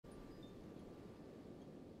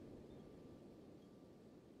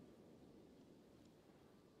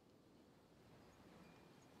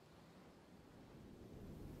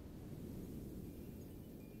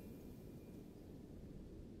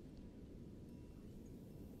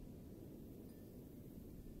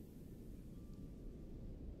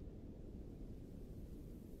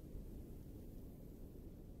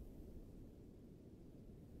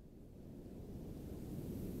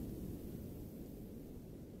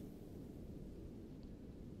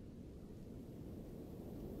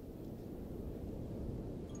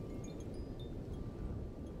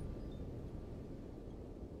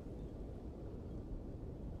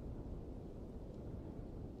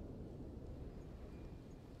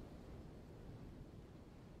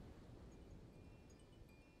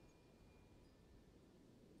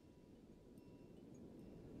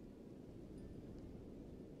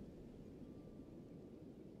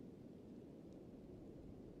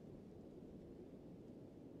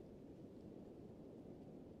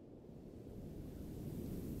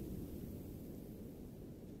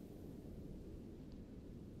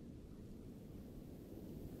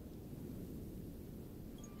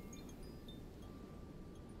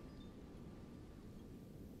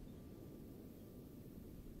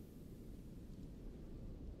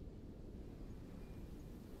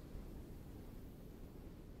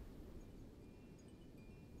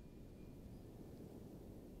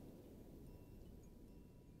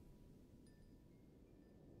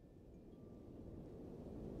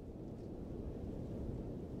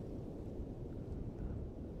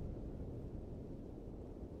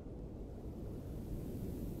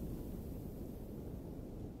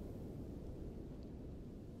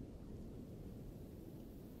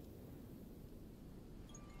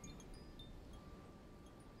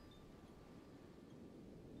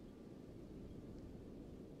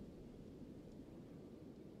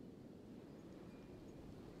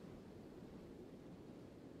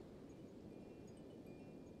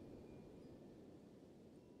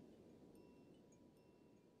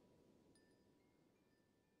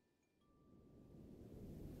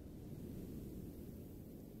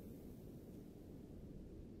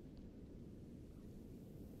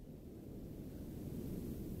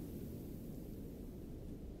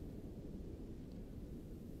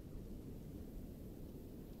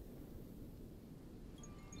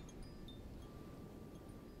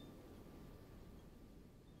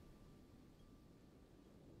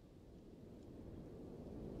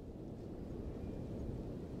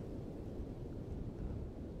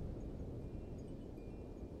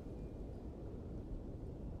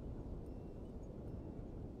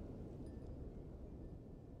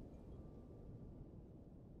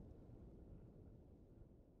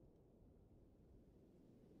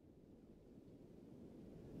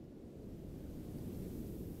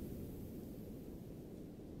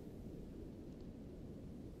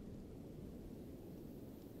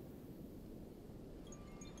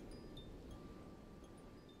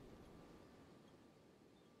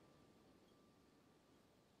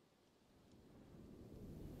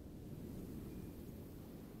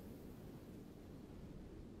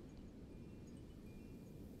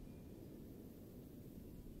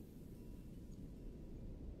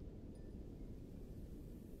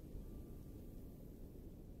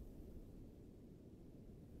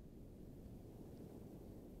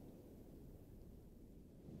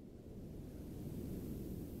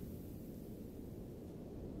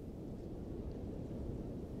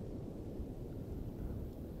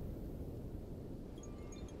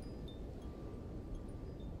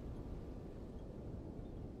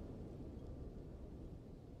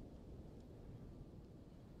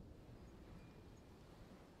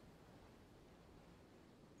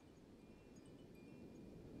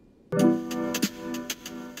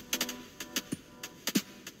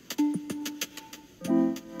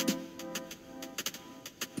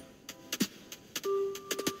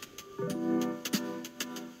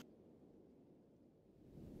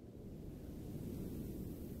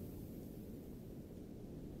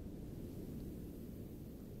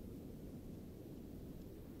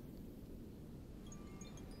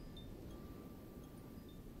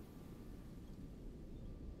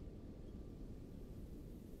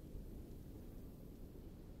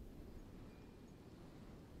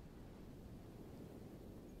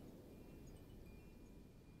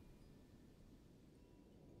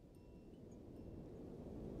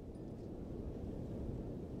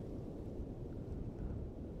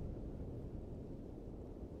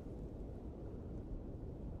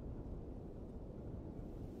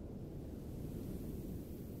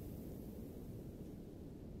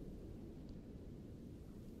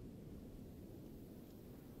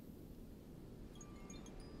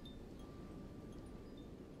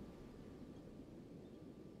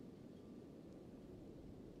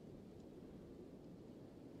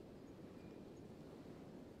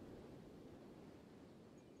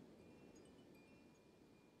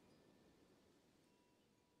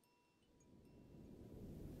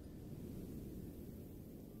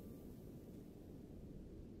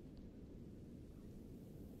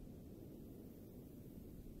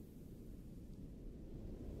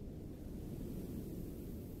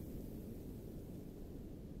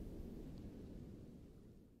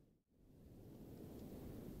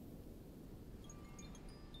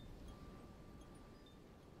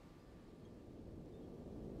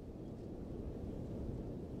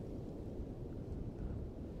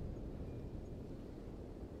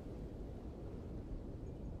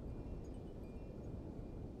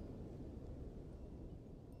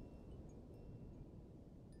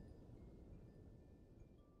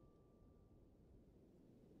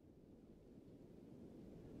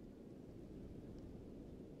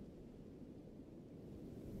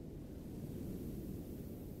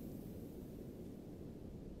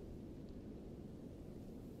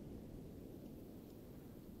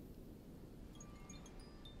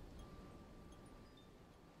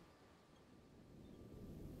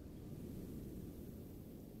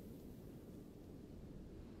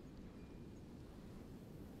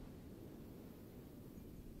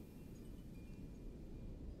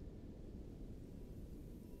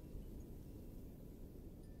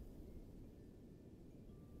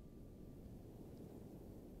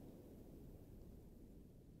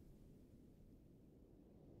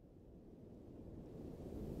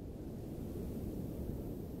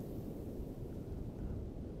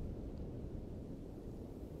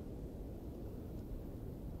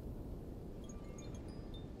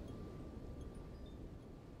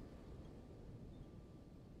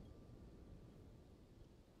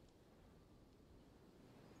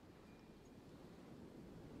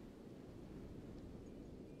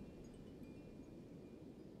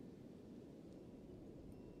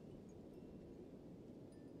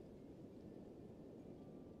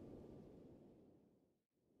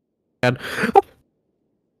And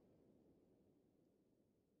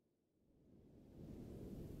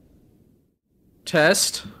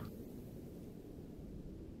test.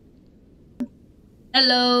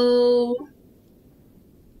 Hello.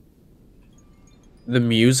 The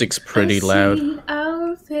music's pretty loud. I see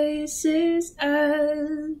our faces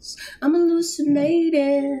as I'm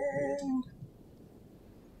hallucinating.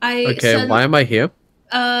 Okay, why am I here?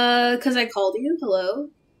 Because I called you. Hello.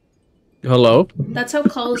 Hello? That's how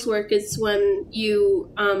calls work. Is when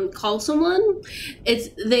you call someone, it's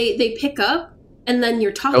they pick up and then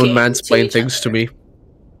you're talking. Don't mansplain things to me.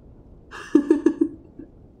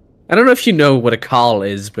 I don't know if you know what a call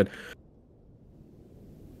is, but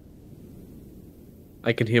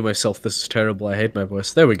I can hear myself. This is terrible. I hate my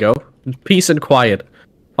voice. There we go. Peace and quiet.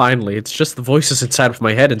 Finally, it's just the voices inside of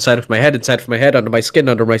my head, inside of my head, inside of my head, under my skin,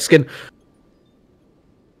 under my skin.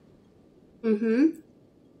 Mm-hmm.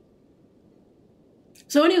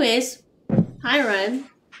 So anyways, hi Ryan.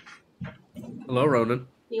 Hello, Ronan.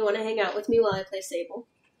 You want to hang out with me while I play Sable?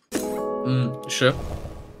 Sure.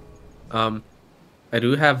 I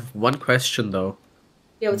do have one question, though.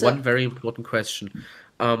 Yeah, what's One up? very important question.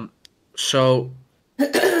 So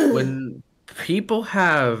when people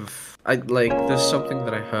have, there's something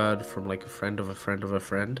that I heard from like a friend of a friend of a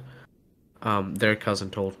friend. Their cousin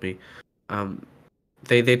told me.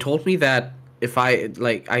 They told me that if I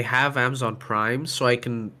have Amazon Prime, so I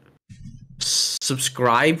can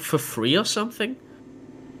subscribe for free or something.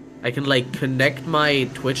 I can like connect my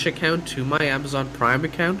Twitch account to my Amazon Prime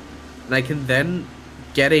account, and I can then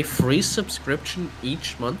get a free subscription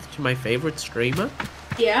each month to my favorite streamer.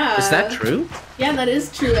 Yeah. Is that true? Yeah, that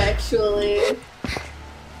is true, actually.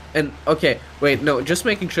 And okay, wait, no, just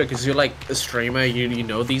making sure, because you're like a streamer, you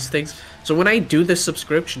know these things. So when I do this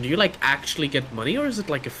subscription, do you like actually get money, or is it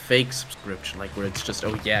like a fake subscription, like where it's just,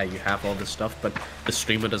 oh yeah, you have all this stuff, but the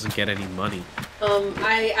streamer doesn't get any money?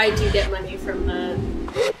 I do get money from that.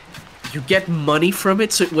 You get money from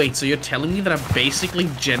it? So wait, so you're telling me that I'm basically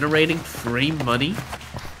generating free money?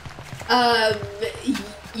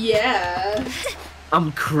 Yeah.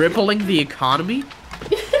 I'm crippling the economy?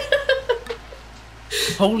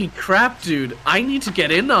 Holy crap, dude. I need to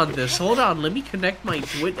get in on this. Hold on, let me connect my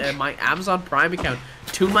my Amazon Prime account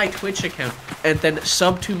to my Twitch account and then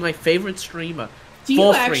sub to my favorite streamer. Do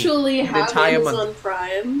you actually have Amazon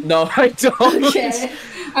Prime? No, I don't. Okay.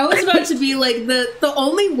 I was about to be like, the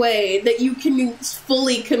only way that you can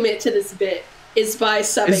fully commit to this bit is by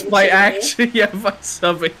subbing. Is by actually, yeah, by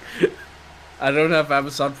subbing. I don't have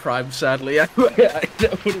Amazon Prime, sadly. That would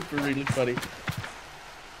have been really funny.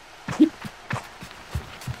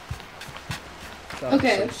 God,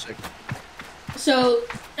 okay. So,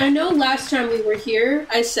 I know last time we were here,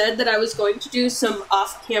 I said that I was going to do some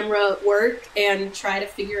off-camera work and try to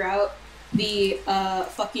figure out the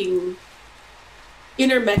fucking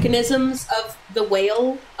inner mechanisms of the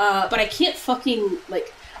whale, but I can't fucking,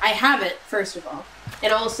 like, I haven't, first of all.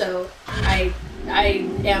 And also, I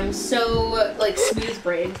am so, like,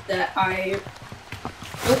 smooth-brained that I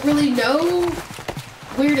don't really know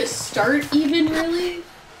where to start even, really.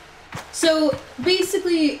 So,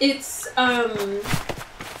 basically, it's,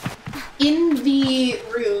 in the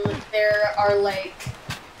room, there are, like,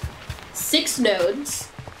 6 nodes,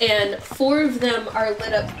 and 4 of them are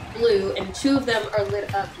lit up blue, and 2 of them are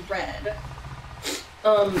lit up red.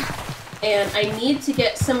 And I need to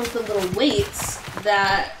get some of the little weights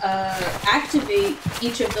that, activate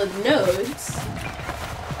each of the nodes,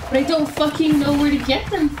 but I don't fucking know where to get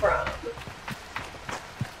them from.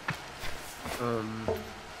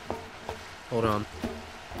 Hold on.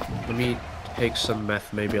 Let me take some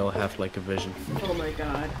meth, maybe I'll have, like, a vision. Oh my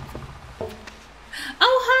god.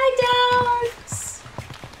 Oh, hi, Downs!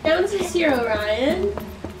 Downs is here, Orion.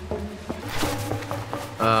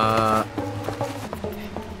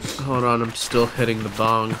 Hold on, I'm still hitting the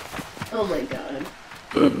bong. Oh my god.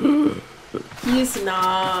 He's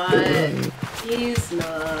not. He's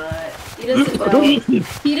not. He doesn't know.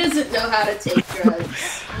 He doesn't know how to take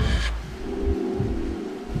drugs.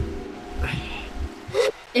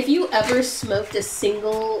 If you ever smoked a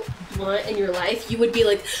single blunt in your life, you would be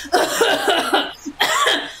like, that's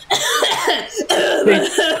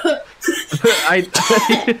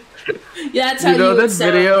how you would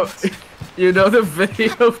sound. You know the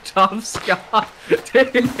video of Tom Scott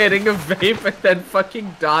hitting a vape and then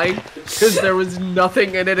fucking dying because there was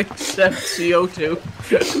nothing in it except CO2?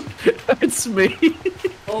 It's me.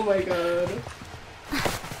 Oh my god.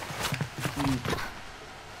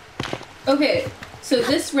 Okay. So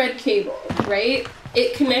this red cable, right?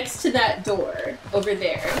 It connects to that door over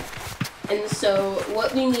there. And so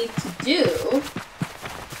what we need to do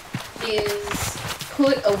is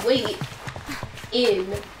put a weight in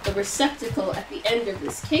the receptacle at the end of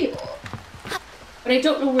this cable. But I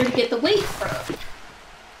don't know where to get the weight from.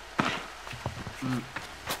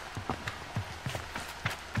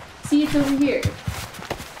 See, it's over here.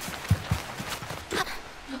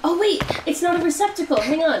 Oh wait, it's not a receptacle.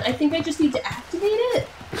 Hang on, I think I just need to activate it.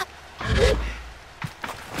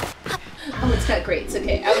 Oh, it's got grates.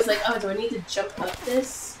 Okay, I was like, oh, do I need to jump up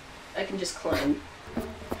this? I can just climb.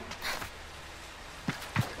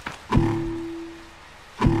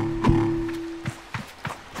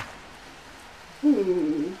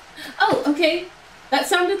 Oh, okay. That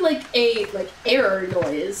sounded like a error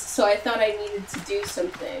noise, so I thought I needed to do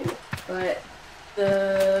something, but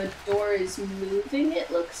the door is moving, it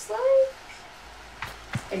looks like.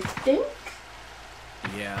 I think.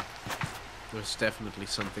 Yeah, there's definitely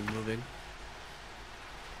something moving.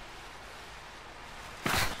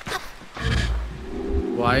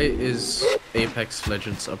 Why is Apex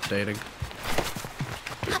Legends updating?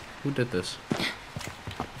 Who did this?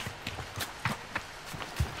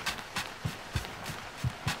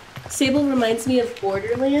 Sable reminds me of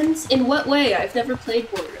Borderlands. In what way? I've never played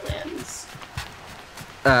Borderlands.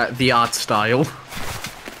 The art style.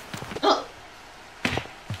 Oh.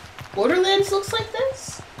 Borderlands looks like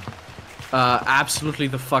this? Absolutely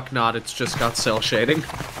the fuck not. It's just got cell shading.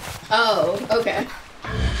 Oh, okay.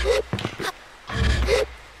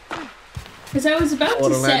 Because I was about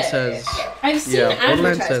to say, I've seen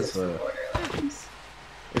advertisements for Borderlands.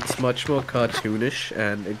 It's much more cartoonish,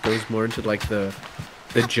 and it goes more into like the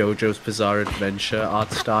JoJo's Bizarre Adventure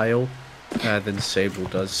art style than Sable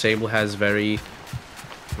does. Sable has very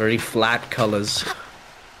flat colors.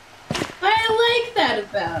 I like that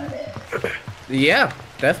about it. Yeah,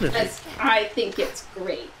 definitely. I think it's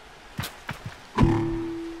great.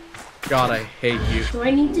 God, I hate you. Do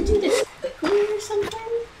I need to do this quickly or something?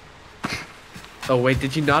 Oh wait,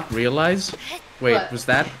 did you not realize? Wait, What? Was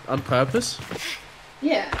that on purpose?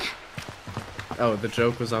 Yeah. Oh, the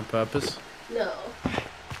joke was on purpose? No.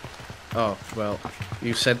 Oh, well,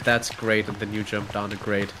 you said that's great and then you jumped on a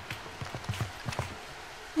grate.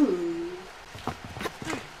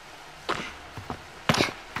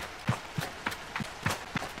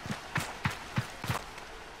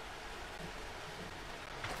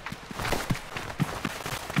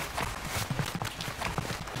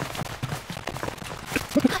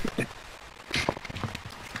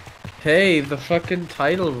 Hey, the fucking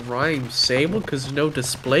title rhymes. Sable, cause no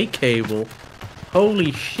display cable.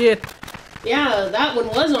 Holy shit. Yeah, that one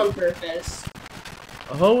was on purpose.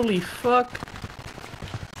 Holy fuck.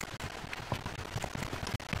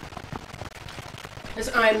 Because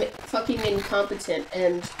I'm fucking incompetent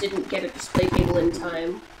and didn't get a display cable in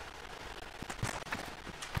time.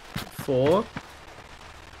 For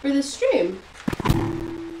the stream.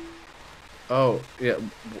 Oh, yeah.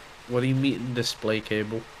 What do you mean display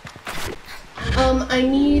cable? I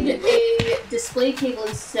need a display cable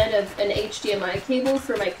instead of an HDMI cable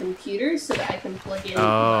for my computer so that I can plug in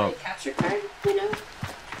my capture card, you know?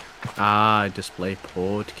 Ah, display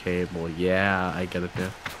port cable. Yeah, I get it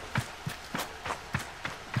now.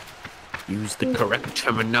 Use the correct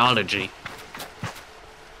terminology.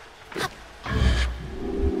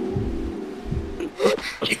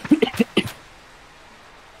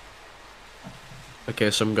 Okay,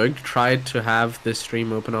 so I'm going to try to have this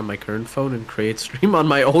stream open on my current phone and create stream on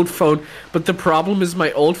my old phone, but the problem is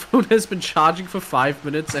my old phone has been charging for 5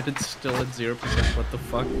 minutes and it's still at 0%. What the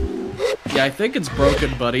fuck? Yeah, I think it's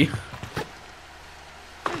broken, buddy.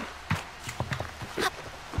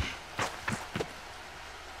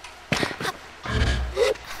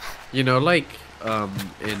 You know, like,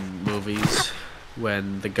 in movies,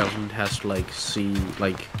 when the government has to,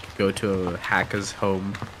 like, go to a hacker's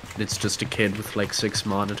home, and it's just a kid with, like, 6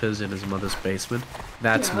 monitors in his mother's basement.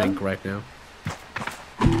 That's Mink right now.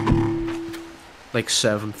 Like,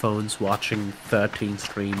 7 phones watching 13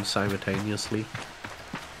 streams simultaneously.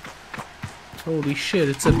 Holy shit,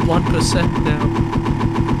 it's at 1% now.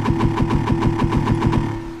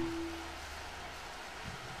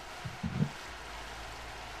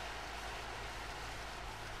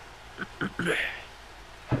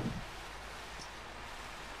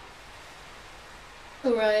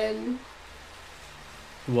 Orion.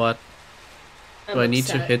 What? I'm Do I need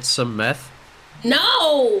to upset. hit some meth?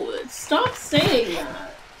 No! Stop saying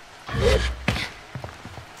that.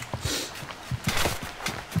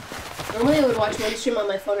 Normally I would watch one stream on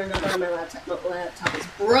my phone or another on my laptop. My laptop is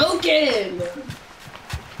broken!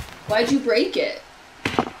 Why'd you break it?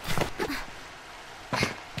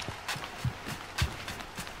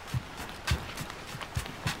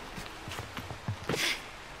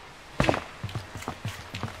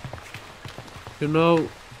 You know,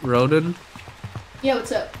 Ronan, Yeah,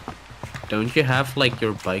 what's up? don't you have like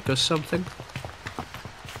your bike or something?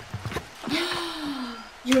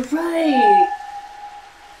 You're right.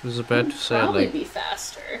 I was about to say, Probably like, be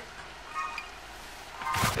faster.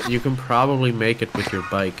 you can probably make it with your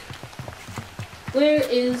bike. Where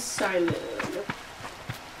is Simon?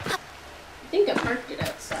 I think I parked it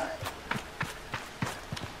outside.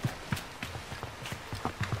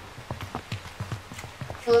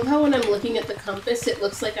 I love how when I'm looking at the compass, it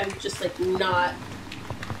looks like I'm just like not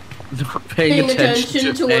Not paying paying attention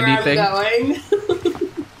attention to to where anything. I'm going.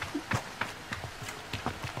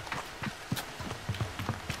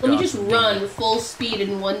 Let me just run full speed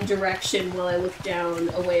in one direction while I look down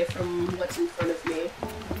away from what's in front of me.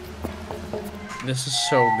 This is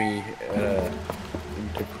so me,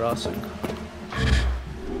 intercrossing.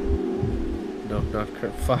 No, not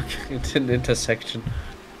fuck, it's an intersection.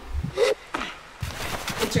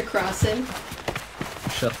 Intercrossing.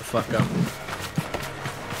 Shut the fuck up.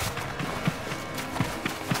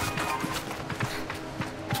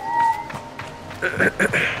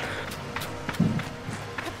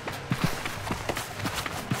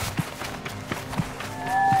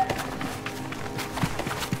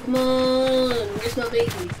 Come on, where's my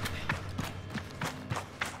baby?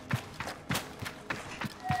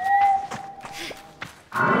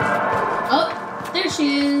 Oh, there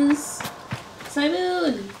she is!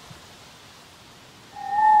 Simon!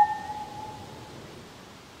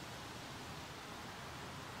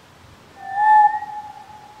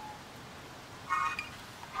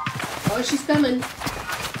 Oh, she's coming.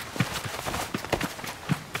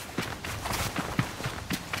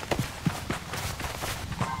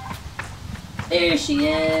 There she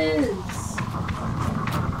is!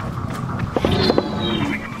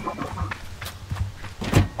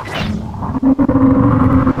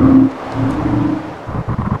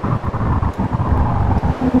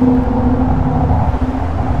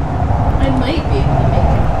 I might be able to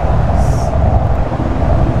make it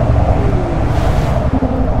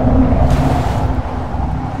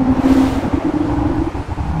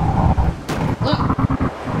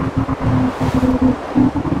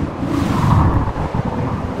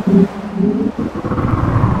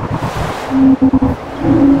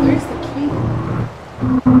Where's the key?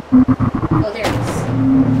 Oh, there it is.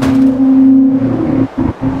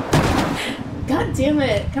 God damn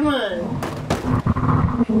it, come on.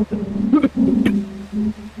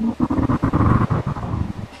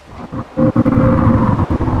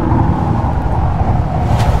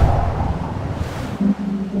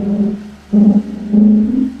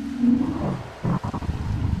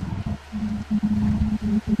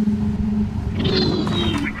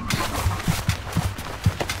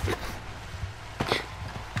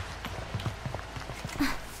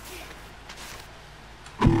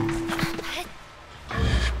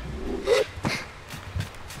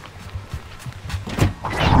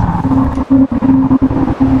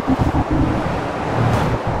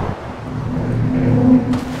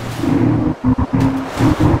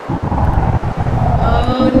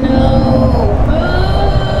 Oh no!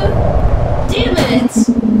 Damn it!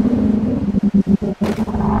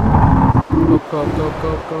 Go, go,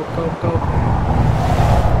 go, go, go, go.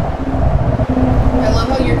 I love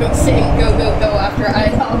how you're saying go, go, go after I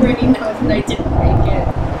already know that I didn't make it.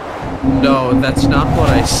 No, that's not what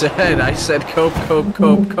I said. I said cope, cope,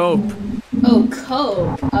 cope, cope. Oh,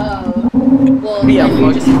 cope. Oh. Well, Yeah, then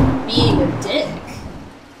you're fuck just being a dick.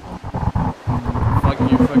 Fuck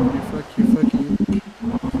you, fuck you, fuck you, fuck you.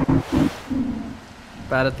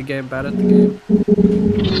 Bad at the game, bad at the game.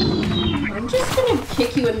 I'm just gonna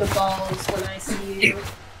kick you in the balls when I see you.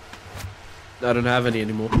 I don't have any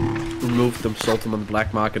anymore. Removed them, sold them on the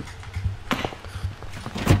black market.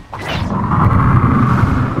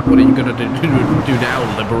 What are you gonna do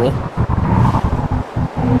now, liberal?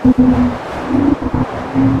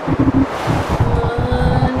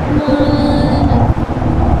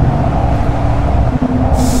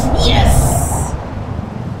 Yes!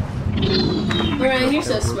 Ryan, you're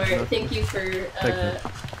so smart. Thank you for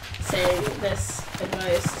saying this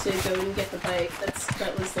advice to go and get the bike.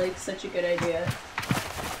 That was like such a good idea.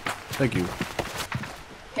 Thank you.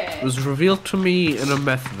 Okay. It was revealed to me in a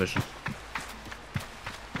meth vision.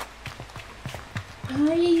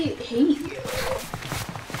 I hate you.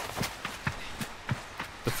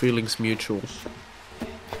 The feeling's mutual.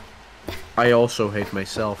 I also hate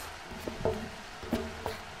myself.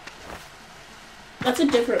 That's a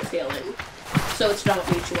different feeling. So it's not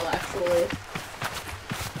mutual, actually.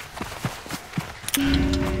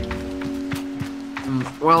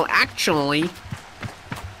 Well, actually...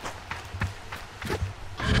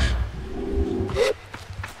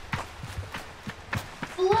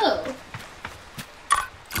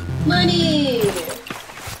 Money!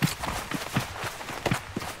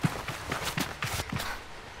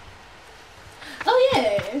 Oh,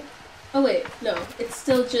 yay! Oh, wait, no. It's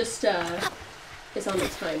still just, it's on the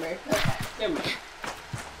timer. Okay, never mind.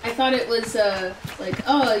 I thought it was, like,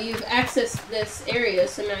 oh, you've accessed this area,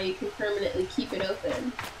 so now you can permanently keep it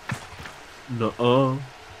open. No.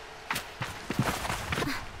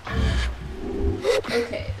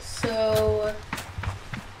 Okay, so...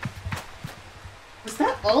 Was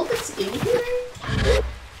that all that's in here?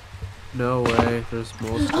 No way, there's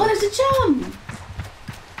more stuff. Oh, there's a jump!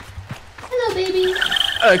 Hello, baby.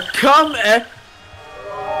 Come at...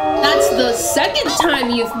 That's the second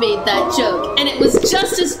time you've made that joke, and it was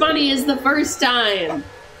just as funny as the first time.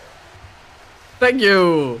 Thank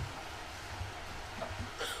you!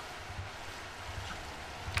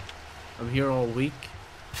 I'm here all week.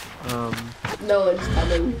 No one's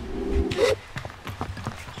coming.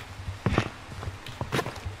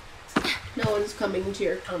 No one's coming to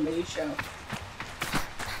your comedy show.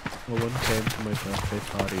 No one came to my birthday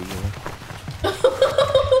party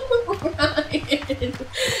Ryan.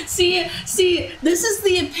 See, this is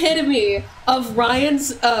the epitome of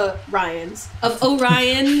Orion's,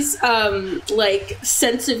 like,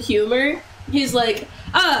 sense of humor. He's like,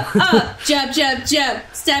 jab, jab, jab,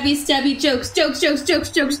 stabby, stabby,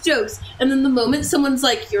 jokes. And then the moment someone's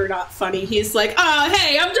like, you're not funny, he's like,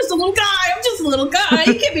 hey, I'm just a little guy.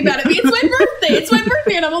 You can't be mad at me. It's my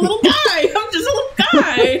birthday and I'm a little guy. I'm just a little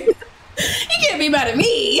guy. You can't be mad at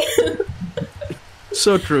me.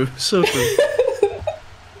 So true.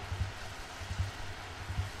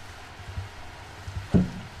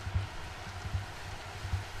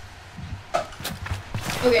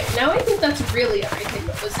 Okay, now I think that's really everything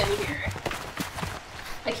that was in here.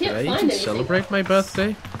 I can't find anything. Celebrate my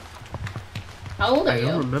birthday? How old are you?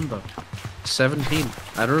 I don't remember. 17.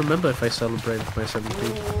 I don't remember if I celebrated my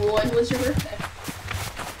 17th. When was your birthday?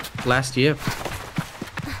 Last year.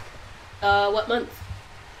 What month?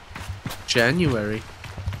 January.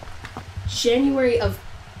 January of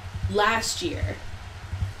last year.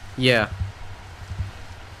 Yeah.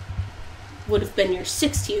 Would have been your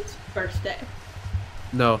 16th birthday.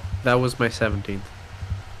 No, that was my 17th.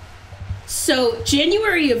 So,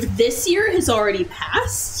 January of this year has already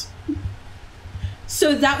passed?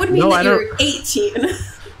 So that would mean you're 18.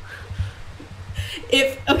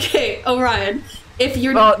 Okay, Orion, if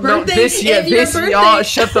your birthday... No, this year, oh,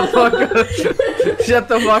 shut the fuck up. Shut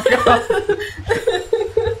the fuck up.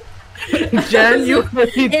 January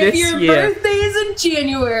if your birthday is in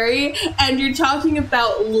January and you're talking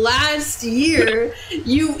about last year,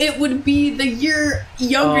 it would be the year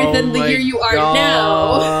younger than the year you are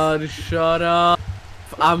now. Shut up.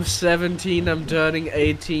 I'm 17, I'm turning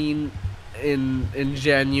 18 in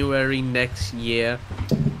January next year.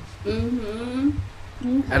 Mm-hmm.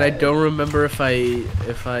 Okay. And I don't remember if I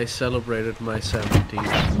celebrated my 17th.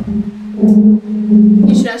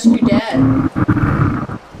 You should ask your dad.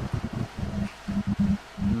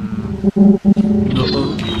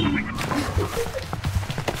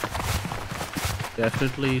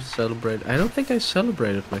 Definitely celebrate. I don't think I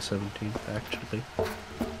celebrated my 17th actually.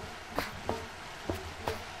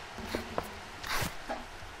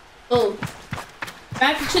 Oh,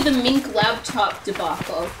 back to the Mink laptop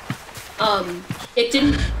debacle. It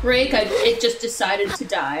didn't break. It just decided to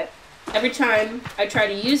die. Every time I try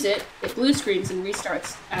to use it, it blue screens and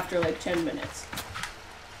restarts after like 10 minutes.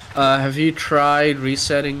 Have you tried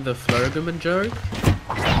resetting the Flurgamanjurg?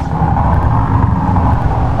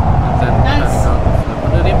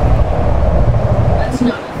 That's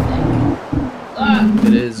not a thing.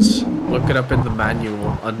 It is. Look it up in the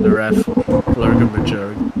manual under F.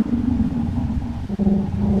 Flurgamanjurg.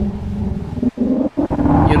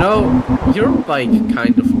 You know, your bike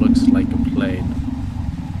kind of looks like a plane.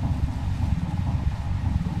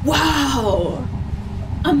 Wow!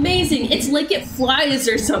 Amazing! It's like it flies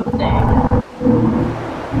or something.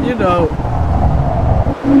 You know.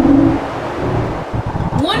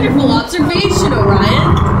 Wonderful observation,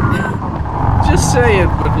 Orion. Just saying,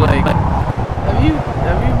 but like, have you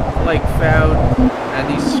like found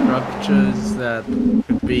any structures that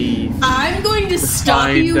could be? I'm going to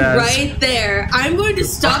stop you right there. I'm going to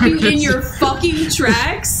stop you in your fucking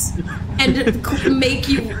tracks and make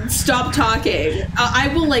you stop talking. I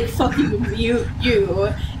will like fucking mute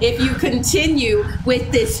you if you continue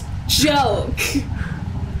with this joke.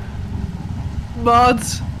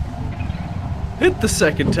 Mods, hit the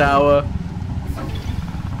second tower.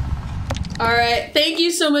 Alright, thank you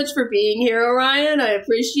so much for being here, Orion. I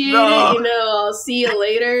appreciate it. You know, I'll see you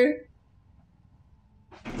later.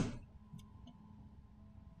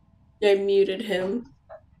 I muted him.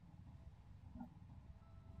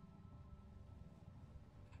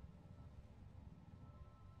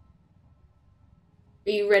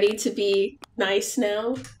 Are you ready to be nice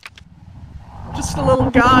now? Just a little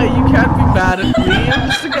guy. You can't be mad at me. I'm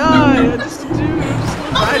just a guy. I'm just a dude. I'm just a little I'm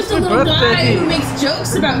guy. just It's a my little guy who birthday. makes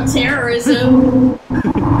jokes about terrorism.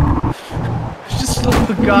 Just a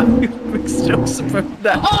little guy who makes jokes about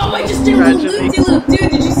that Oh, I just did a little tragedy. loop-de-loop. Dude,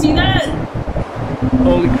 did you see that?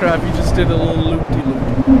 Holy crap! You just did a little loop-de-loop.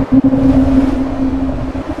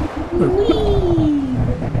 Whee!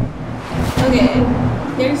 Okay,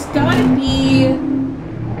 there's gotta be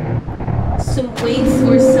some weights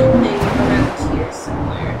or something around here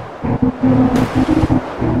somewhere.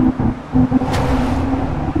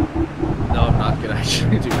 No, I'm not gonna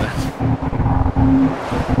actually do that.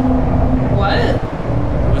 What?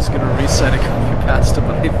 I was gonna reset a copy pasta,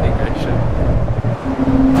 but I think I should.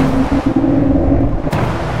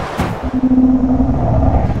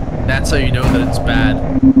 That's how you know that it's bad.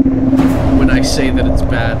 When I say that it's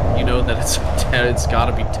bad, you know that it's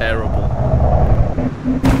gotta be terrible.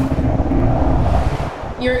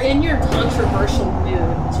 You're in your controversial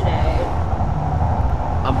mood today.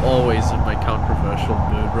 I'm always in my controversial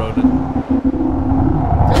mood, Roden.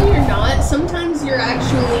 No, you're not. Sometimes you're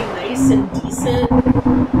actually nice and decent.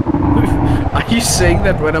 Are you saying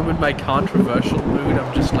that when I'm in my controversial mood,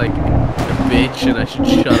 I'm just like a bitch and I should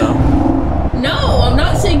shut up? No, I'm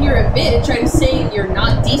not saying you're a bitch. I'm saying you're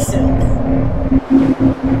not decent.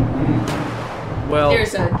 Well,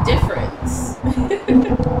 There's a difference.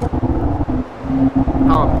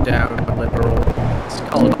 calm down, liberal. It's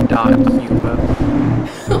called dark humor.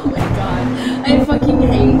 Oh my god. I fucking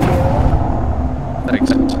hate you.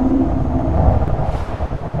 Thanks.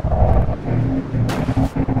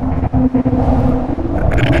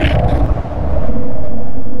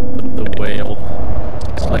 The whale.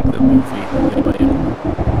 It's like the movie The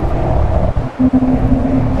Whale.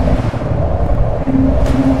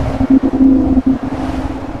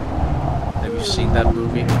 Have you seen that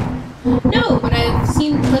movie? No, but I've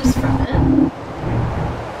seen clips from it.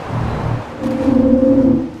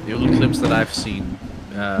 The only clips that I've seen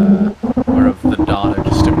were of the daughter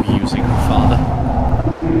just abusing her father.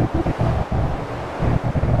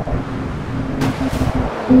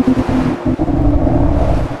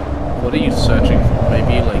 What are you searching for?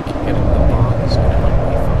 Maybe like getting the bong is gonna help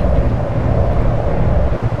me find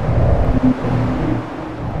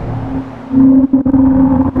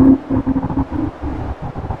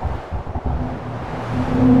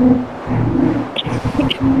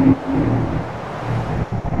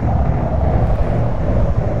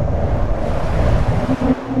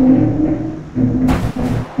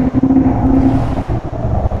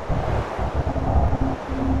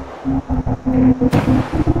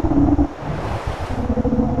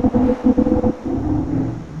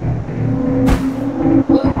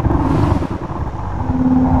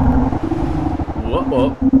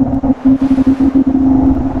Whoa.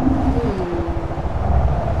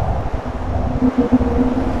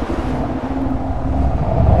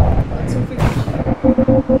 What's over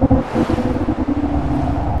here?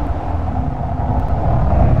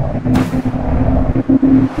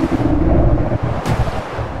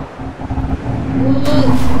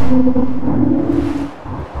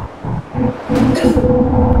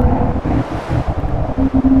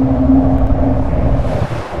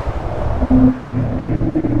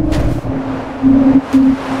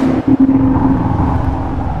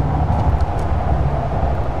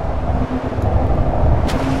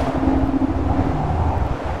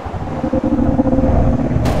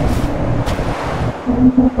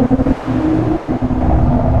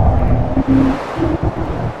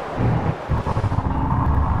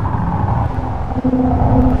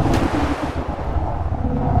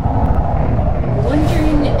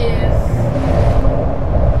 Wondering if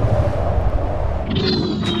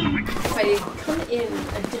I come in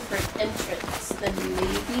a different entrance, then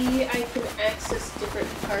maybe I can access different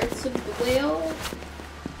parts of the whale.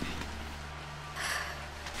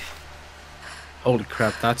 Holy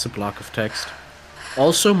crap, that's a block of text.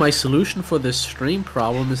 Also, my solution for this stream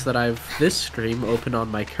problem is that I have this stream open on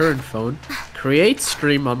my current phone, create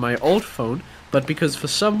stream on my old phone, but because for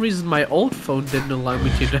some reason my old phone didn't allow me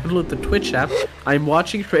to download the Twitch app, I'm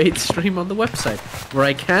watching create stream on the website, where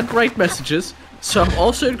I can't write messages, so I'm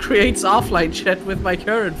also in create's offline chat with my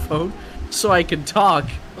current phone, so I can talk.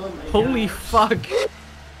 Oh my Holy gosh. fuck.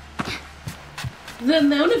 The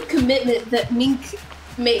amount of commitment that Mink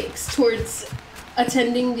makes towards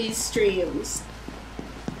attending these streams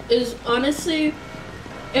is honestly,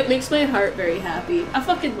 it makes my heart very happy. I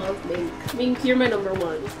fucking love Mink. Mink, you're my number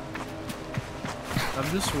one. I'm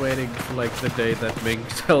just waiting for like the day that Ming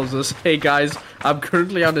tells us, hey guys, I'm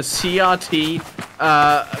currently on a CRT,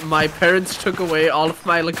 my parents took away all of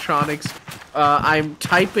my electronics, I'm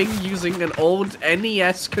typing using an old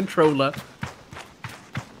NES controller.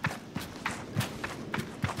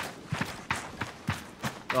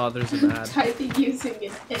 Oh, there's an ad. Typing using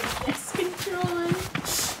an NES controller.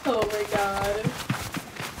 Oh my god.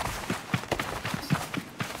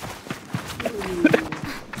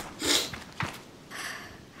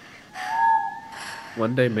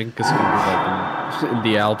 One day Mink is gonna be like in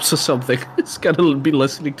the Alps or something. He's gonna be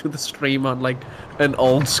listening to the stream on like an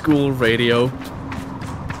old school radio.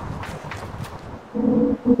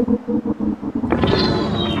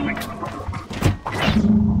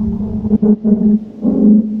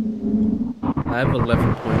 I have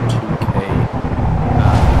 11.2k.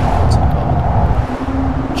 What's it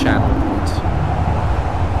called? Channel points.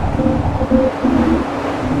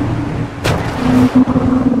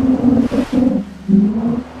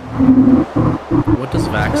 What does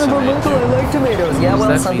vaccinate do? I like tomatoes. Yeah, well,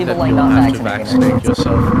 Does that some mean people that like you'll not have to vaccinating. vaccinate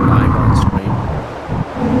yourself live on stream?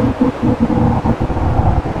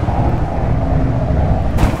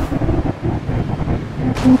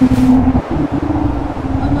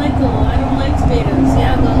 Oh, Michael, I don't like tomatoes.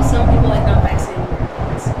 Yeah, well, some people like not vaccinated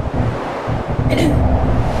Americans.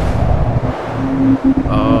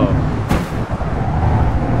 Oh.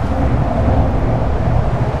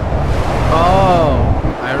 Oh,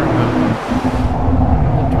 I remember.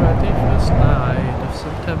 The 21st night of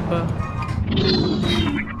September.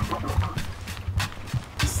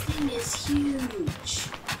 This thing is huge.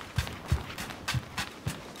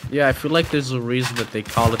 Yeah, I feel like there's a reason that they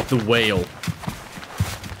call it the whale.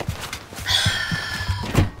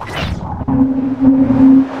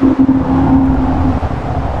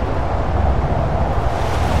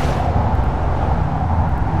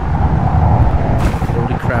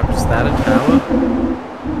 Holy crap, is that a tower?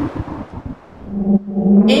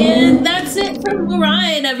 And that's it from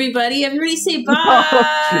Orion, everybody. Everybody say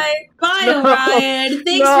bye. Bye, No. Orion.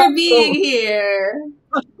 Thanks No. for being here.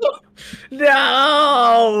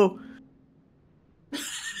 No! He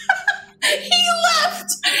left!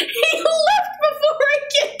 He left before I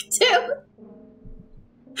kicked him!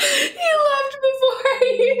 He left before I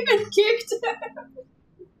even kicked him!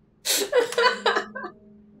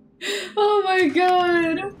 Oh my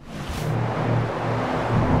god.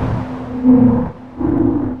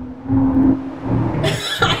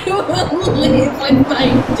 I will live with my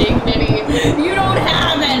dignity. You don't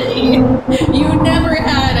have any. You never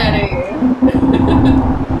had any.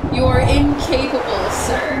 You are incapable,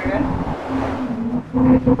 sir.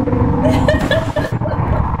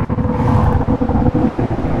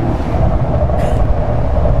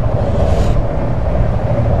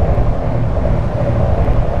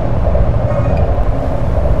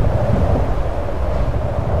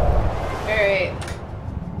 Alright.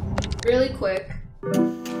 Really quick.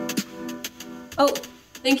 Oh,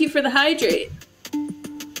 thank you for the hydrate.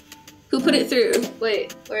 Who put it through?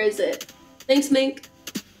 Wait, where is it? Thanks, Mink.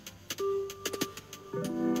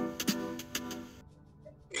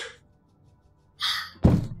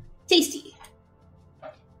 Tasty.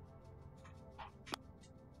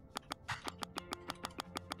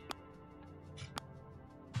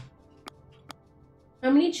 How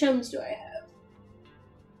many chums do I have?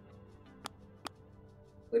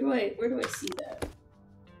 Where do I see that?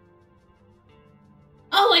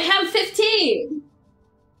 Oh, I have 15!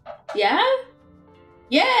 Yeah?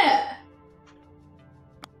 Yeah!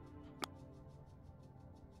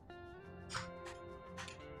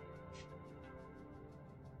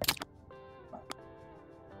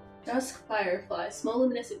 Dusk fireflies, small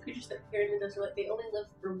luminescent creatures that appear in the desert light. They only live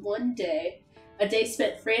for one day. A day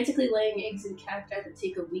spent frantically laying eggs in cacti that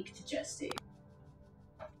take a week to gestate.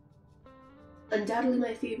 Undoubtedly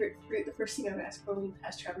my favorite fruit, the first thing I would ask for when we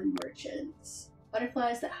pass traveling merchants.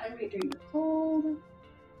 Butterflies that hibernate during the cold.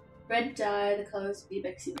 Red dye, the colors of the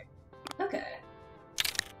Ibexi. Okay.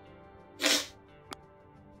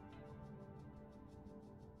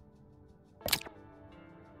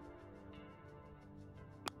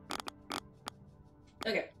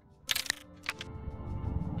 Okay.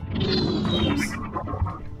 Oops.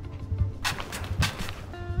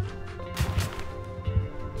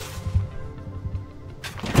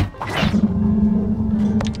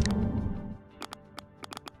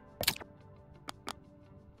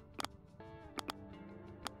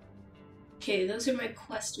 Okay, those are my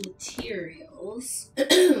quest materials.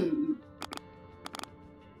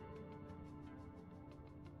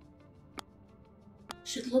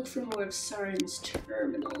 Should look for more of Saren's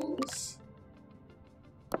terminals.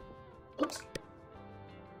 Oops.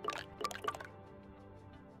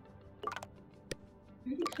 I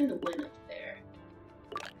already kind of went up there.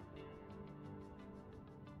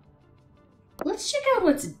 Let's let's check out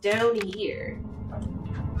what's down here.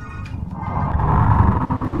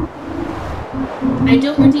 I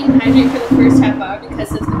don't redeem hydrate for the first half hour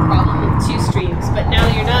because of the problem with 2 streams, but now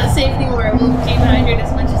you're not safe anymore. I will redeem hydrate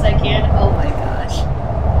as much as I can. Oh my gosh.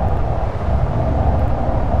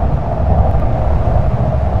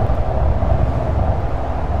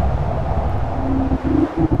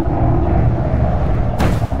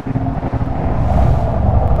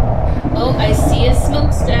 Oh, I see a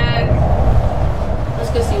smokestack.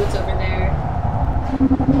 Let's go see what's over there.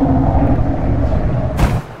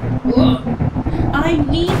 Whoa. I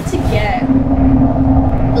need to get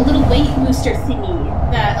a little weight booster thingy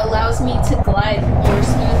that allows me to glide more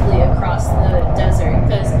smoothly across the desert,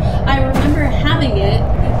 because I remember having it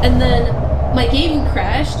and then my game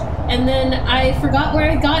crashed and then I forgot where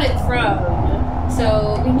I got it from.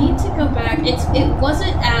 So we need to go back. It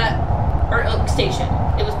wasn't at our Oak Station.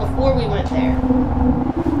 It was before we went there.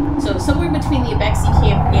 So somewhere between the Abexi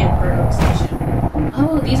camp and our Oak Station.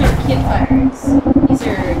 Oh, these are campfires. These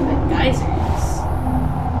are the geysers.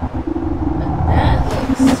 That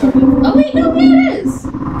looks sort of... Oh wait, no, yeah, it is! I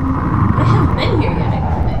haven't been here yet, I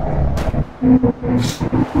don't think.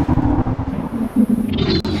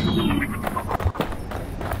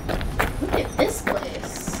 Look at this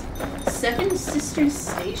place. Seven Sisters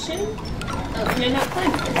Station? Oh, can I not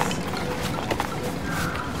climb this?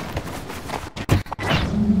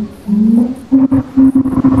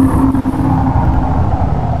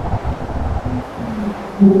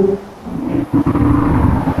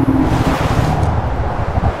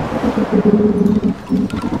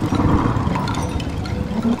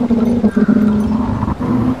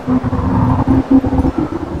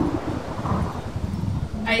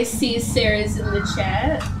 I see Sarah's in the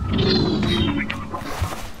chat.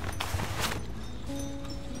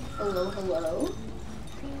 Hello, hello.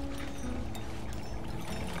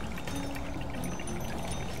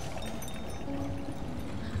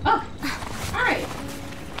 Oh, alright.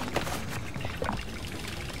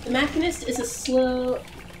 The Machinist is a slow...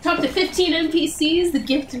 Talk to 15 NPCs, the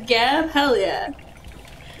gift of gab? Hell yeah.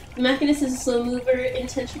 The Machinist is a slow mover,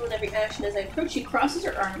 intentional in every action. As I approach, she crosses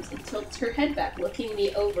her arms and tilts her head back, looking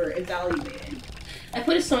me over, evaluating. I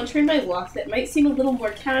put a saunter in my walk that might seem a little more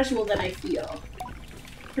casual than I feel.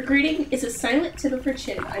 Her greeting is a silent tip of her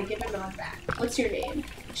chin. I give a nod back. What's your name?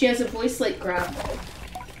 She has a voice like gravel.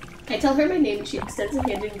 I tell her my name and she extends a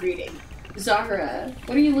hand in greeting. Zahra,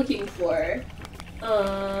 what are you looking for?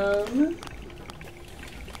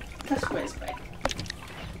 Customize bike.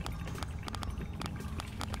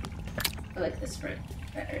 I like this front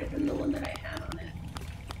better than the one that I had on it.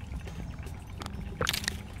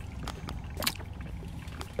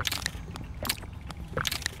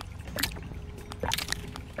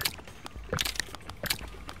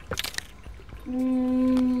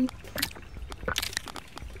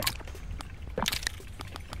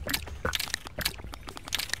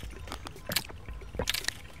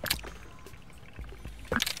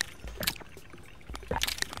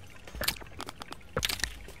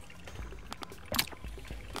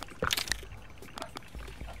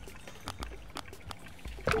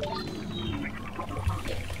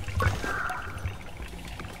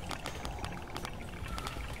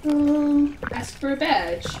 Ask for a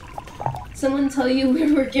badge. Someone tell you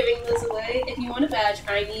we were giving those away? If you want a badge,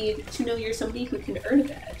 I need to know you're somebody who can earn a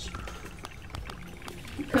badge.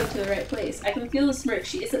 You've come to the right place. I can feel the smirk.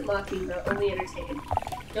 She isn't mocking, though, only entertained.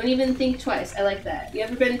 Don't even think twice. I like that. You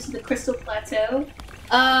ever been to the Crystal Plateau?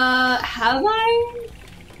 Have I?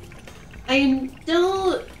 I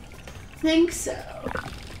don't think so.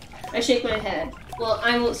 I shake my head. Well,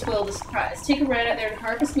 I won't spoil the surprise. Take a ride out there and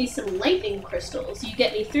harvest me some lightning crystals. You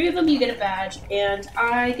get me 3 of them, you get a badge, and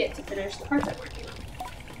I get to finish the parts I'm working on.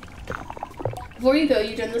 Before you go,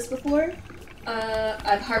 you done this before?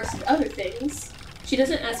 I've harvested other things. She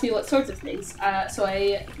doesn't ask me what sorts of things, so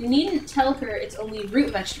I needn't tell her it's only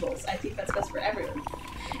root vegetables. I think that's best for everyone.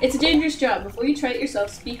 It's a dangerous job. Before you try it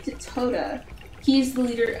yourself, speak to Toda. He's the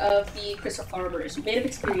leader of the Crystal Farmers, a man of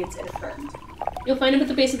experience and a friend. You'll find him at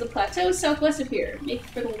the base of the plateau, southwest of here. Make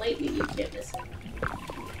for the lightning, you can't miss him.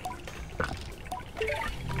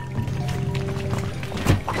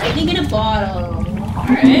 Lightning in a bottle.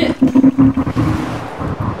 Alright.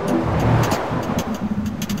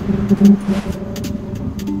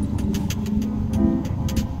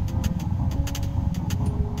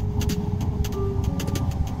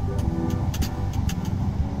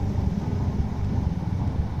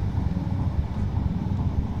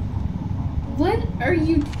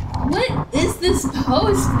 What is this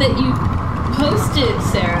post that you posted,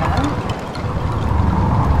 Sarah?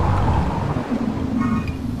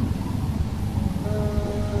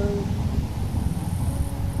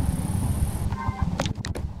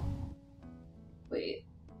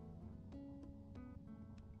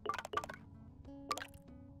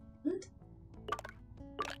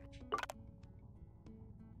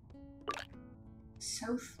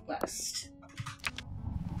 southwest.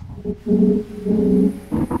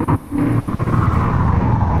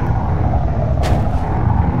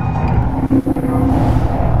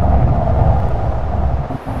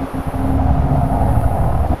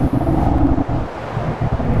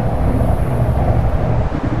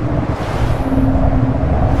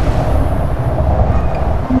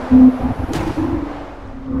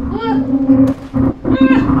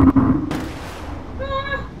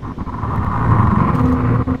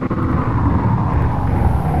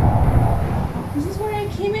 This is where I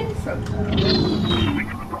came in from,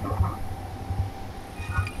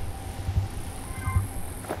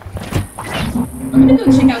 I'm gonna go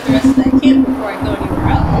check out the rest of that camp before I go anywhere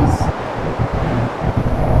else.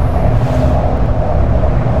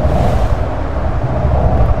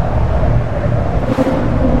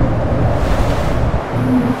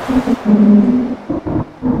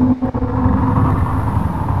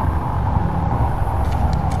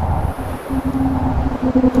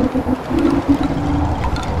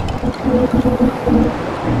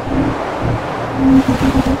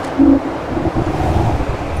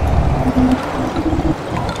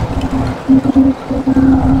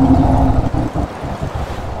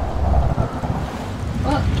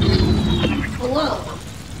 Hello.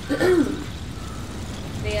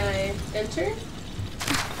 May I enter?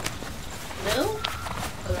 No?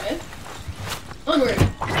 Okay. Onward.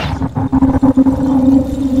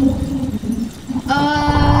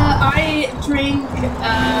 I drink,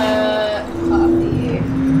 coffee.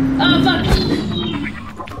 Oh, fuck!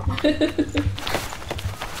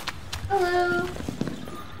 Hello.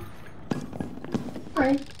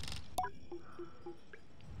 Hi.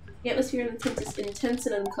 The atmosphere in the tent is intense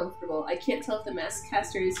and uncomfortable. I can't tell if the mask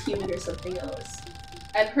caster is human or something else.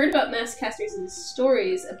 I've heard about mask casters in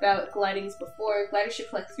stories about glidings before. Gliders should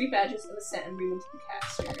collect 3 badges of a set and bring them to the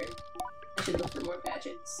caster. I should look for more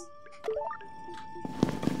badges.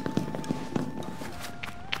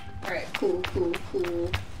 Alright, cool.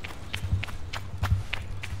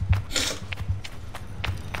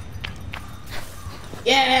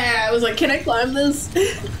 Yeah! I was like, can I climb this?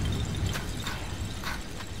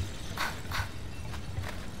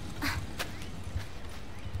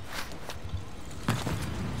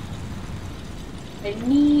 I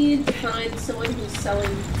need to find someone who's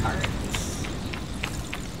selling cards.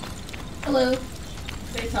 Hello.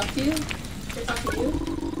 Can I talk to you? Can I talk to you?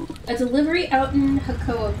 A delivery out in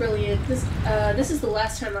Hakoa. Brilliant. This is the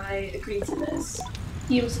last time I agreed to this.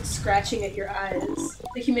 Fumes scratching at your eyes.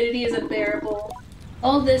 The humidity is unbearable.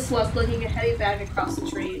 All this whilst lugging a heavy bag across the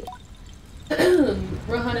train.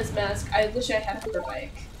 Rohana's mask. I wish I had a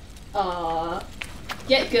hoverbike. Aww.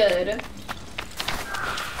 Get good.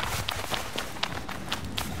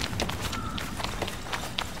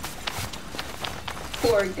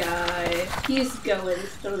 Poor guy. He's going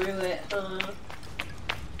through it,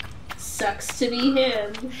 Sucks to be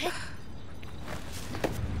him.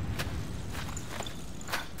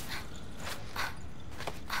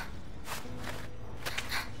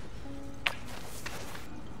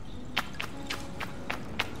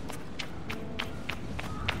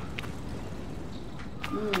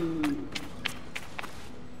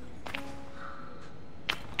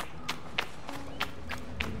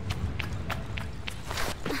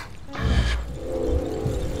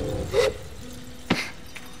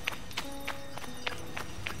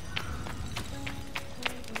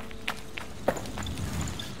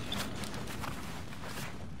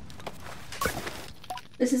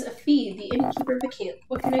 This is a feed, the innkeeper of the camp.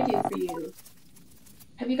 What can I do for you?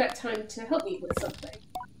 Have you got time to help me with something?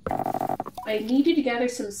 I need you to gather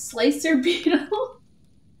some slicer beetle.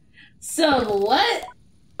 Some what?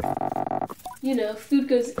 You know, food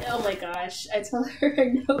goes. Oh my gosh! I tell her I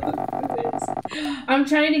know what food is. I'm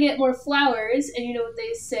trying to get more flowers, and you know what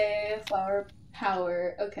they say: flower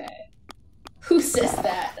power. Okay. Who says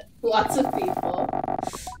that? Lots of people.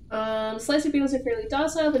 Slicer beetles are fairly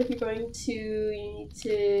docile, but if you're going to, you need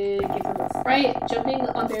to give them a fright. Jumping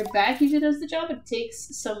on their back usually does the job. It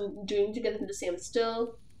takes some doing to get them to stand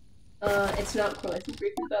still. It's not cruel. I think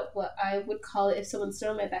briefly about what I would call it if someone stood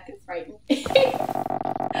on my back and frightened me.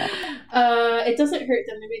 It doesn't hurt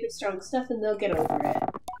them. They're made of strong stuff and they'll get over it.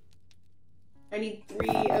 I need 3.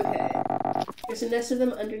 Okay. There's a nest of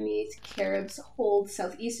them underneath Carib's Hold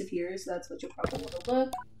southeast of here, so that's what you'll probably want to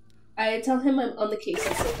look. I tell him I'm on the case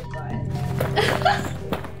and say goodbye.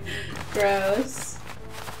 Gross.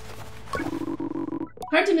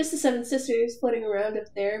 Hard to miss the 7 sisters floating around up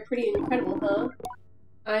there. Pretty incredible, huh?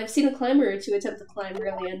 I've seen a climber or two attempt to climb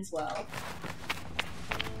rarely ends well.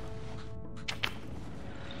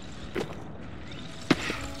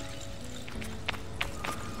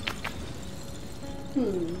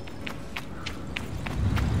 Hmm.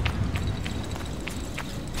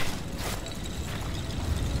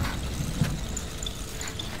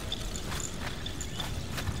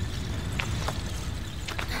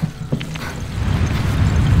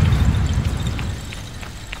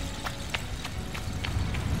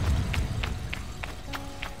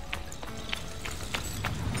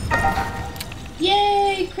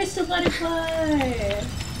 Yay! Crystal butterfly!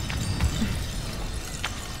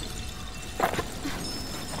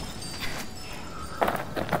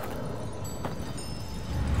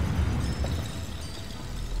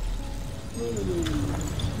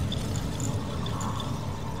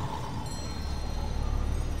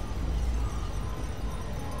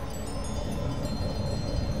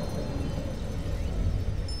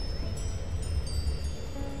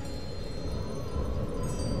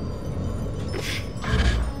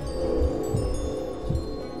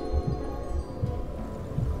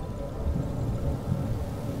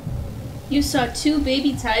 You saw 2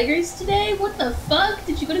 baby tigers today? What the fuck?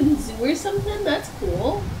 Did you go to the zoo or something? That's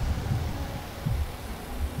cool.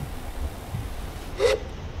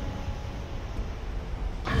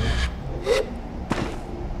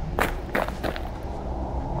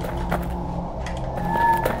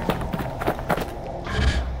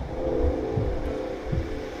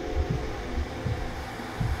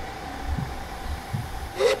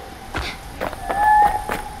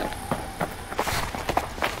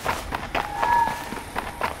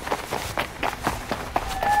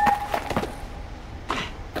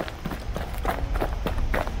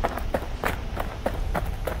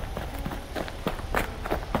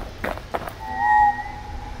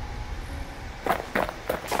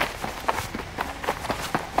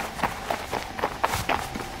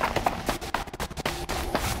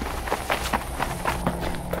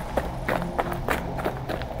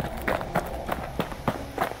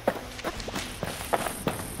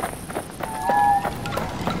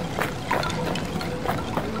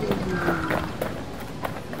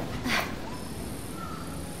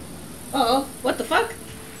 Uh-oh, what the fuck?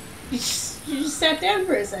 You just sat down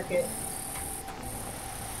for a second.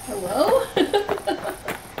 Hello?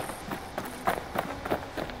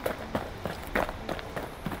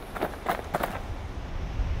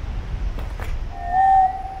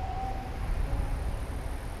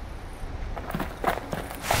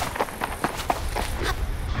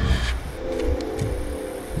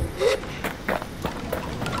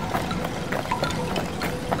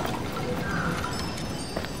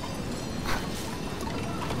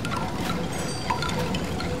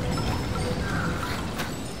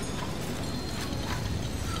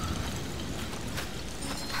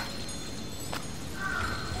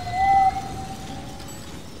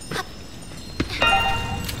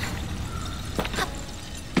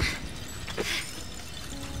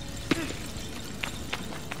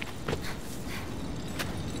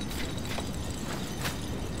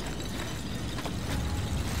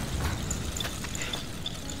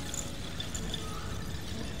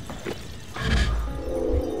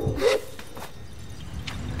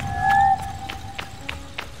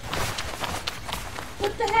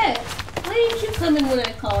 What the heck? Why didn't you come in when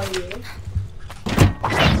I called you?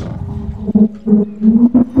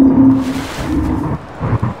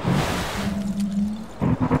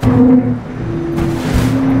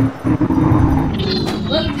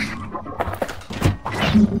 Look.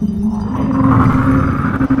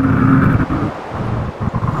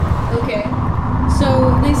 Okay. So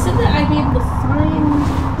they said that I'd be able to find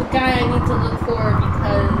the guy I need to look for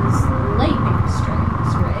because lightning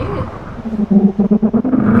strikes, right?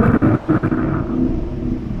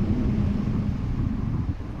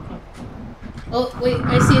 Oh, wait,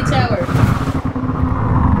 I see a tower.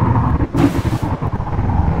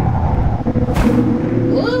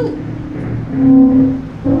 Whoa!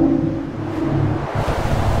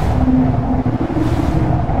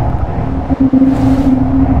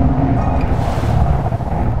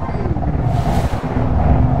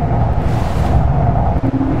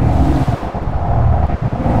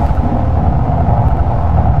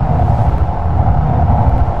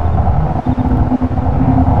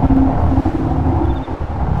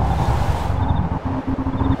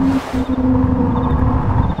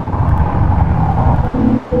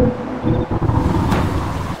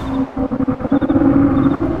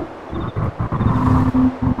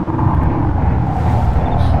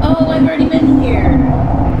 Oh, I've already been here.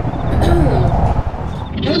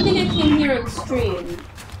 I don't think I came here on stream,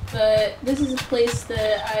 but this is a place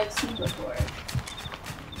that I've seen before.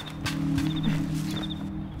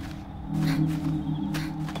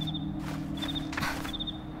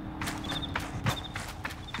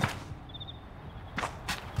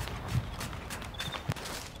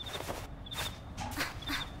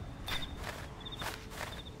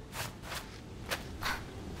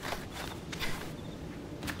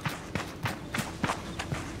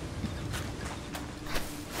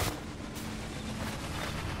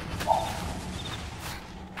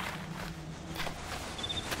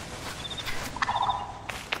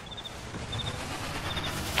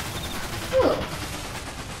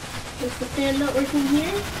 Is the fan not working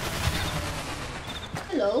here?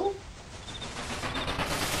 Hello?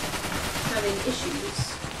 Having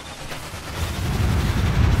issues.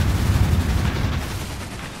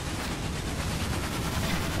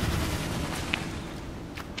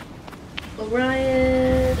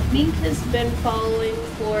 Orion. Mink has been following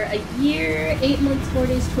for a year, 8 months, 4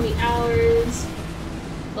 days, 20 hours.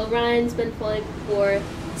 Orion's been following for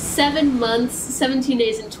 7 months, 17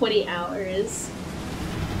 days, and 20 hours.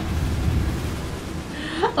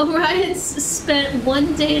 Orion's spent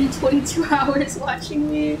 1 day and 22 hours watching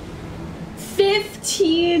me.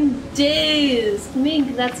 15 days!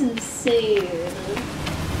 Mink, that's insane.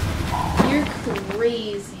 You're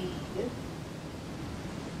crazy.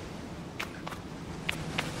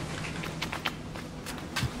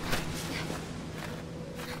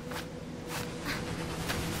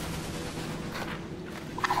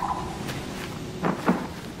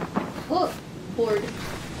 Oh, bored.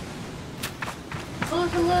 Oh,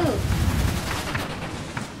 hello.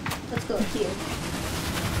 Let's go up here.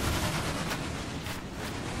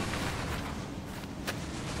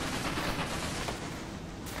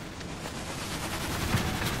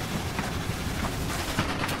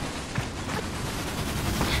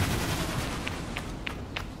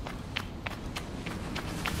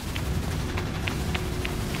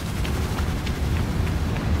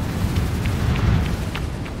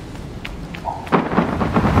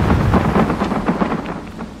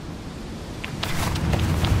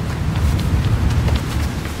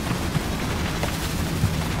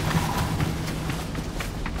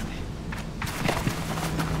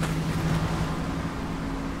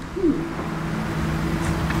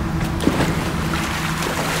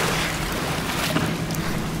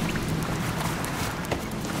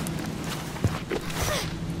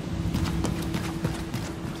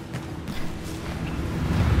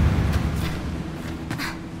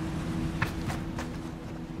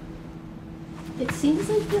 It seems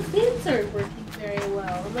like the fans aren't working very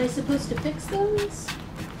well. Am I supposed to fix those?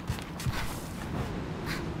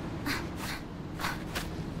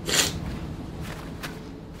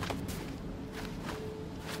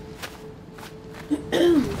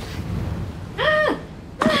 Ah!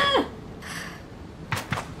 Ah!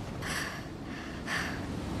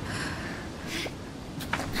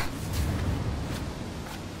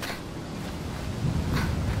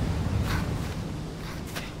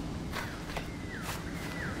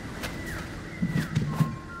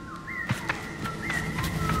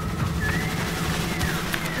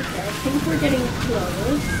 Okay, I think we're getting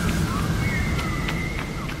close.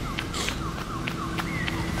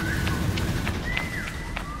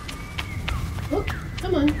 Oh,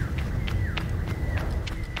 come on.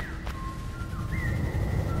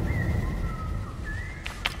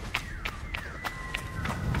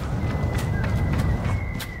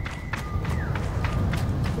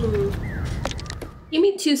 Give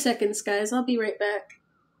me 2 seconds, guys. I'll be right back.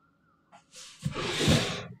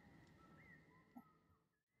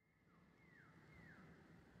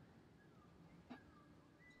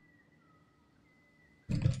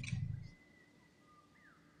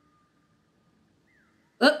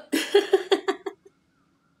 Oh.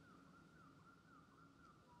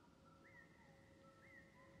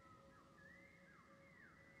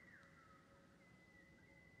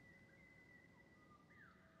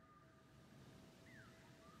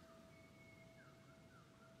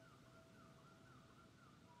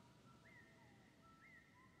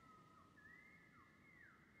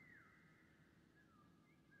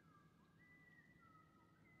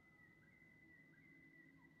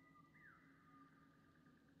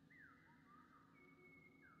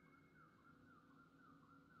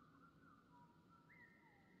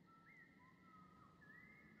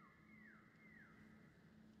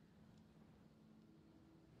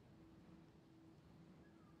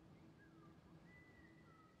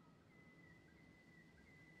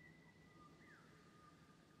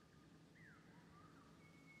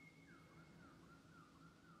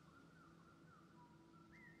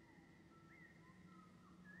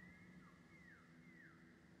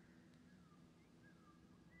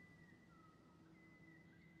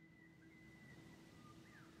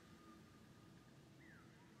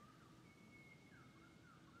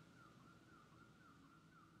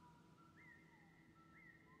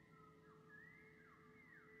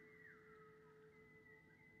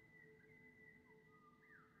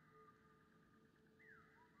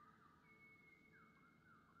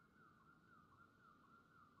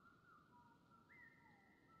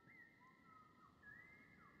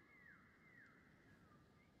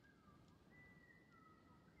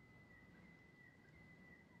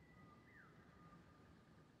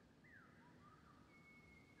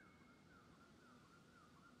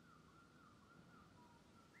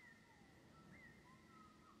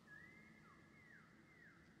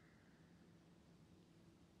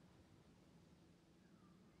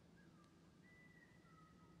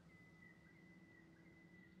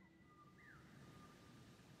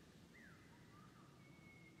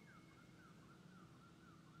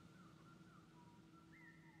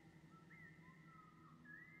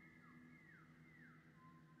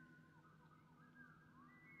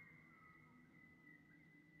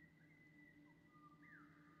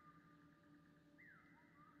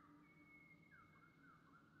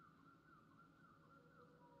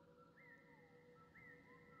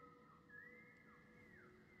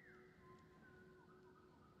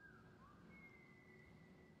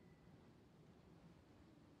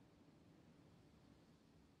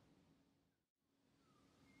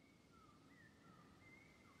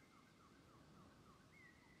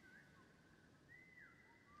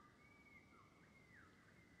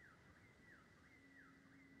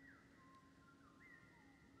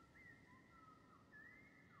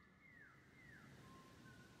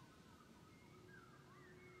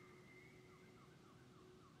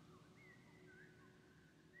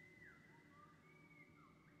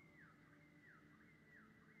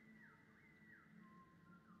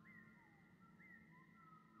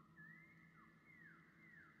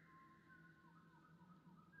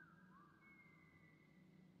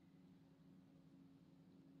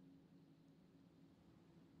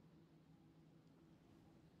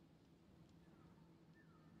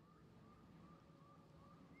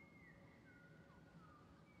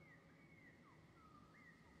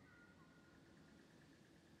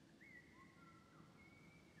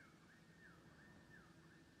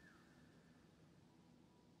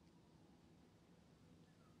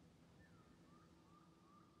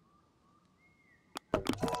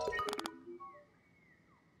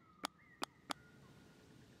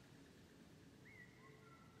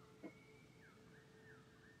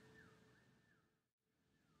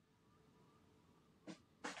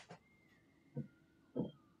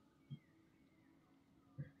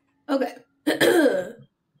 Okay.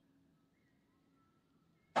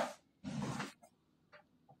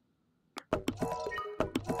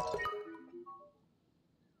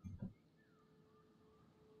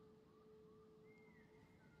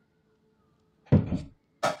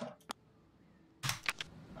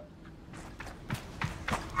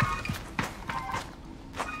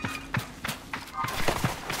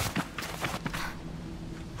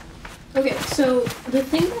 Okay, so the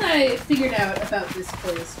thing that I figured out about this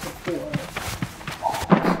place before.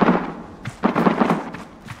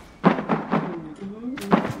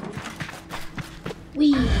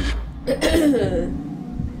 Wee!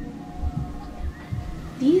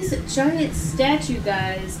 These giant statue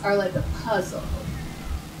guys are like a puzzle,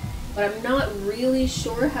 but I'm not really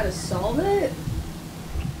sure how to solve it.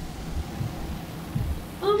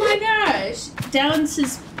 Oh my gosh! Down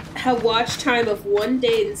says have watch time of 1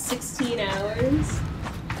 day and 16 hours.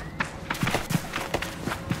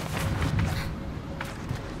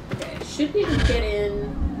 Okay, I should be able to get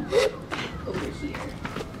in over here.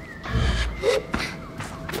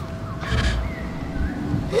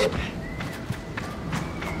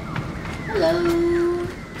 Hello!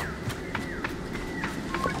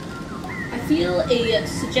 I feel a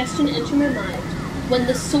suggestion enter my mind. When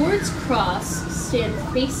the swords cross, stand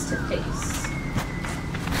face to face.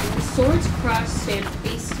 When the swords cross, stand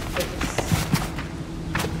face to face.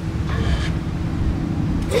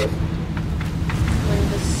 When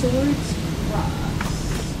the swords cross.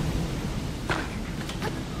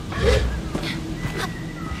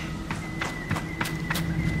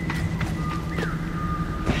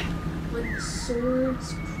 When the swords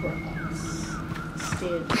cross,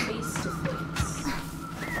 stand face to face.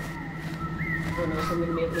 I don't know if I'm going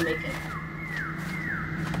to be able to make it.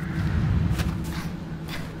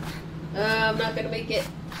 I'm not going to make it.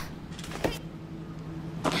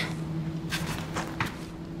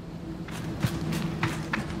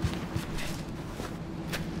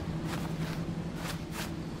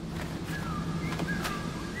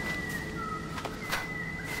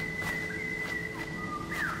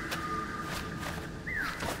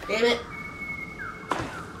 Damn it.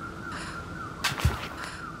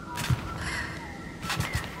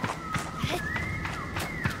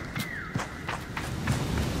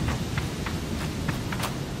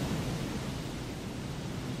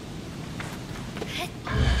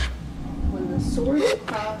 When the swords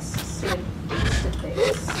cross, stand face to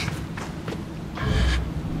face.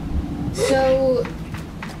 So,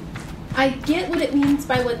 I get what it means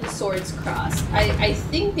by when the swords cross. I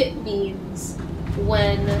think it means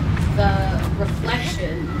when the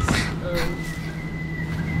reflections.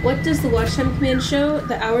 What does the watch time command show?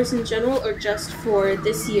 The hours in general, or just for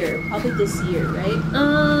this year? Probably this year, right?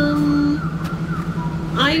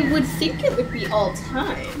 I would think it would be all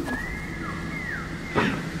time.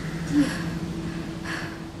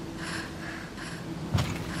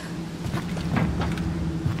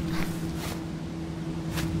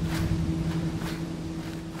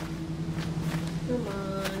 Come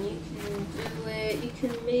on, you can do it. You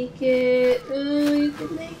can make it. Oh, you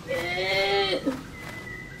can make it.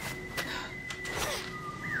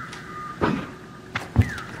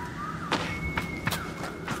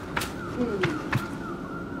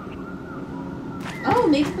 Oh,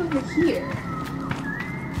 maybe over here.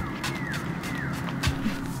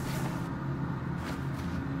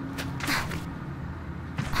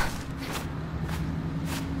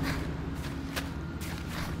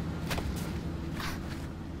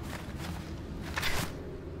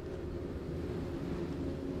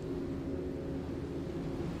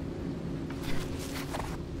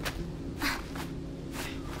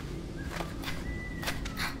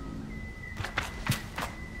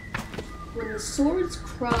 When the swords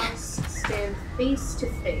cross, stand face to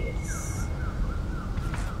face.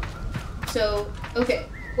 So, okay.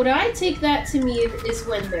 What I take that to mean is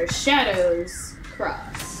when their shadows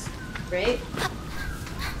cross, right?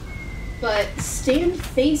 But stand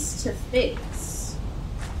face to face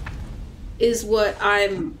is what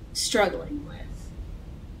I'm struggling with.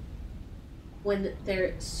 When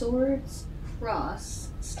their swords cross,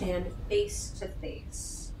 stand face to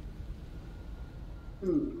face.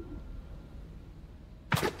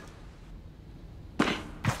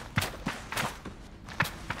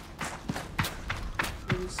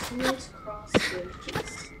 When swords cross, stand face to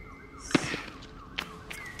face.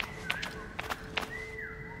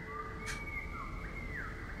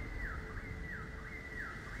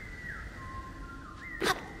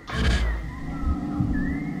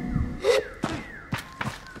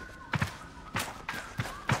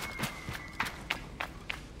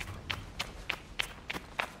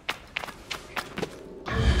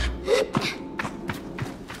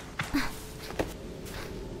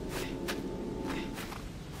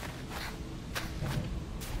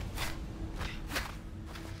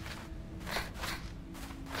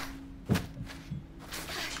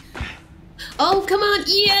 on,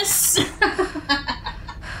 yes!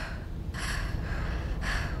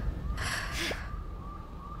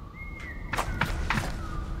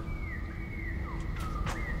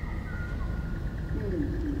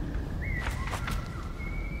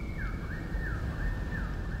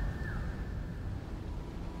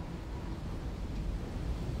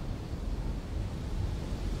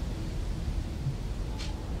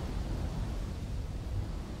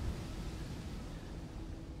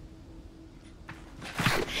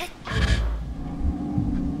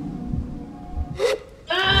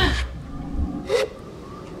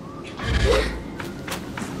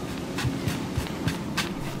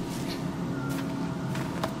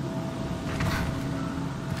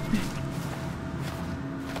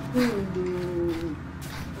 When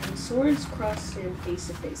swords cross, stand face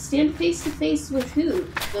to face. Stand face to face with who?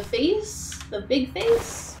 The face? The big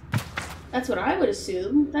face? That's what I would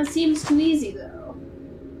assume. That seems too easy, though.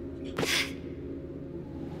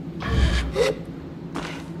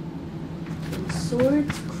 When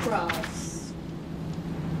swords cross,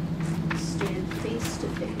 stand face to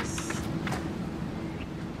face.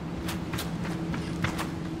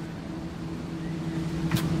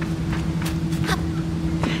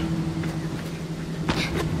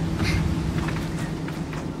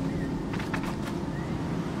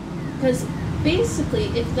 Because basically,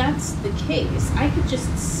 if that's the case, I could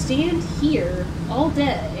just stand here all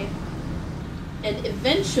day, and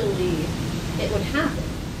eventually it would happen.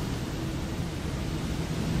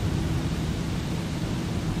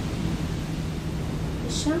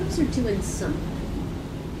 The shadows are doing something.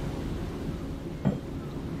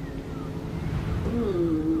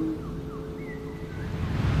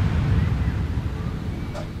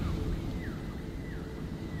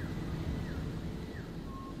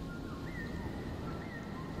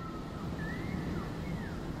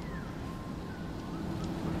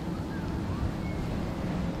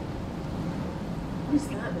 What is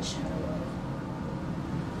that the shadow of?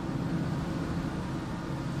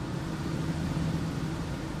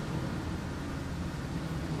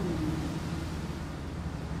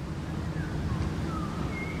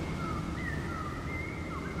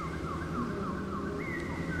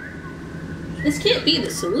 This can't be the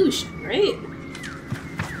solution, right?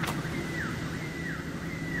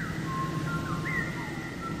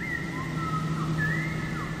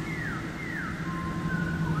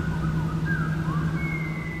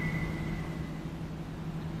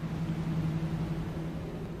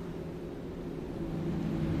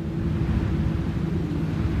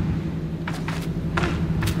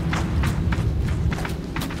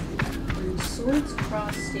 When swords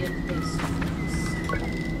cross, stand face to face.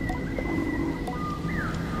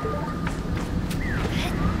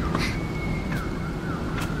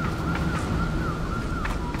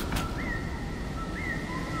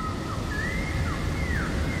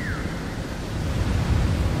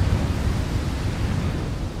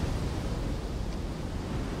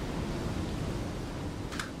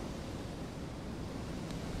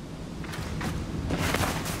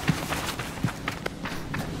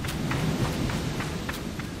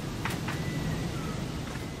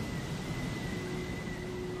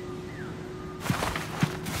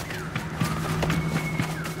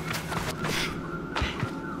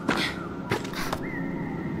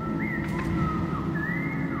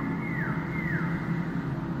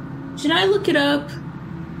 Should I look it up?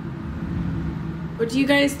 Or do you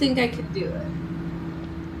guys think I could do it?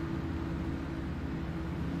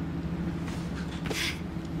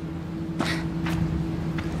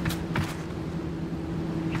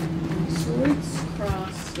 Swords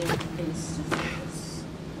cross and face to face.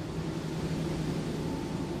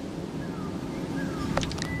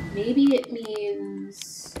 Maybe it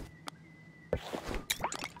means...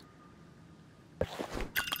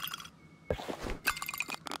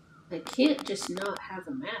 I can't just not have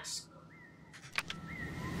a mask on.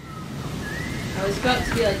 I was about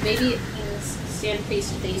to be like, maybe it means stand face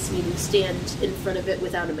to face, meaning stand in front of it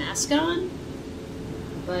without a mask on.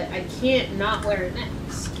 But I can't not wear a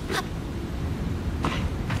mask.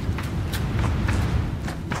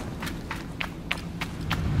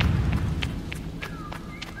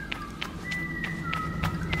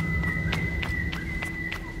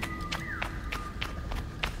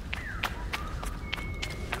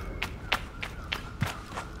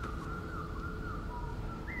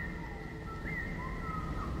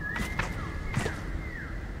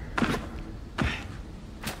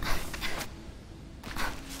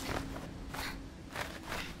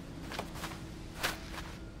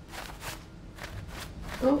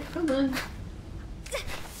 Oh, come on.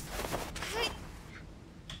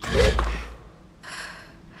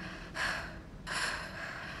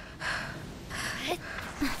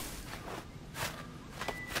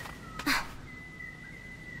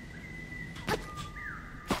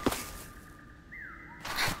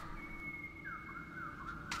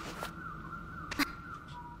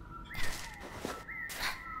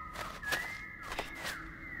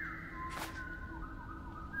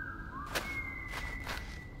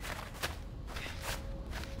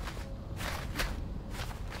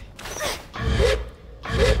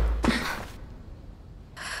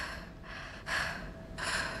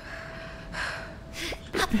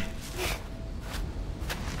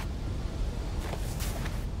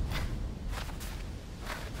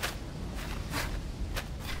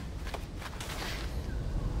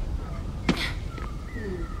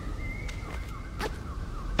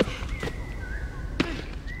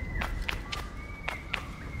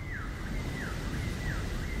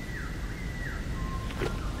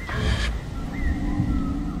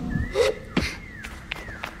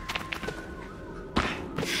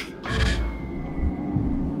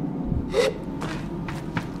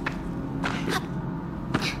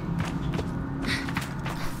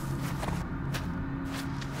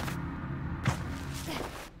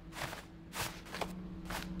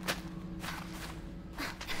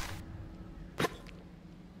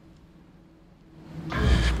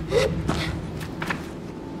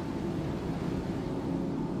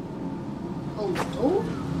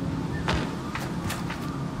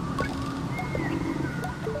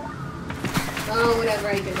 Oh, whatever,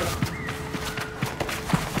 I give up.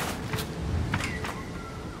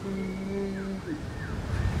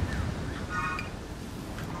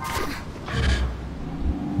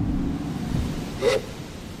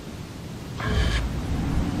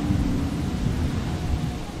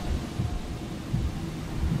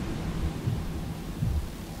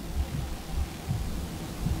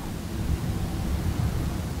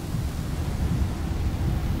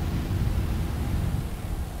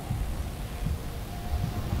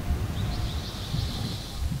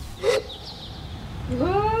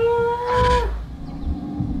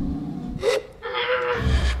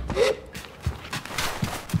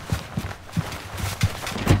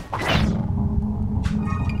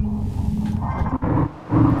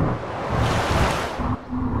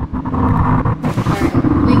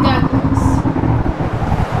 We got this.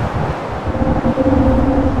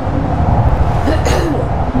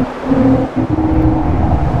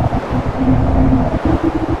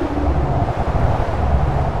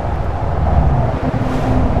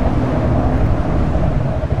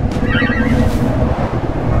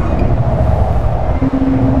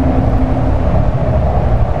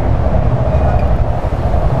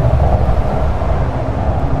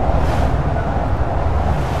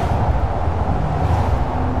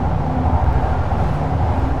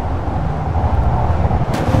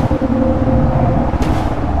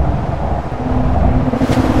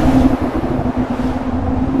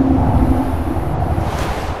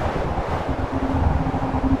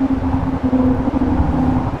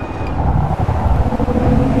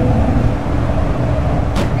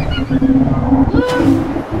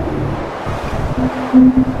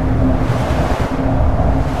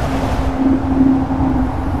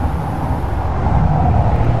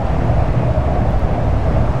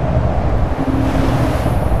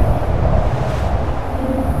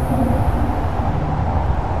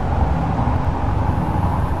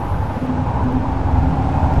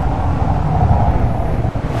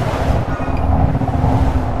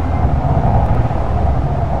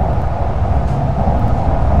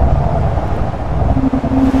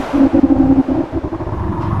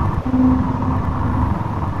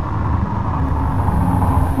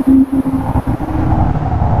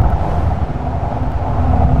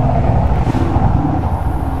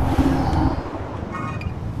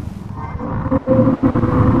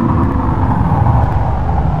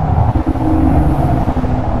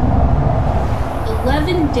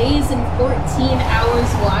 11 days and 14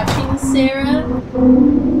 hours watching, Sarah?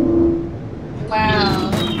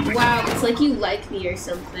 Wow. Wow, it's like you like me or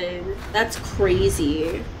something. That's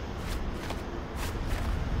crazy.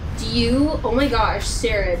 Do you, oh my gosh,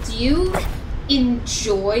 Sarah, do you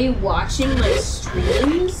enjoy watching my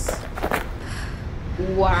streams?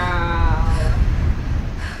 Wow.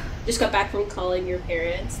 Just got back from calling your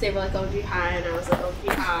parents. They were like, oh, gee, hi, and I was like, oh, gee,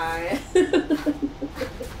 hi.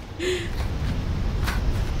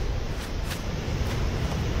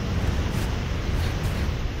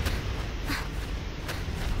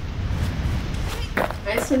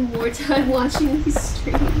 I spend more time watching these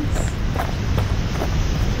streams.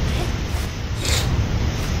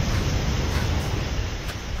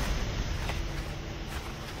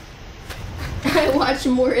 I watch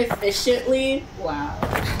more efficiently. Wow.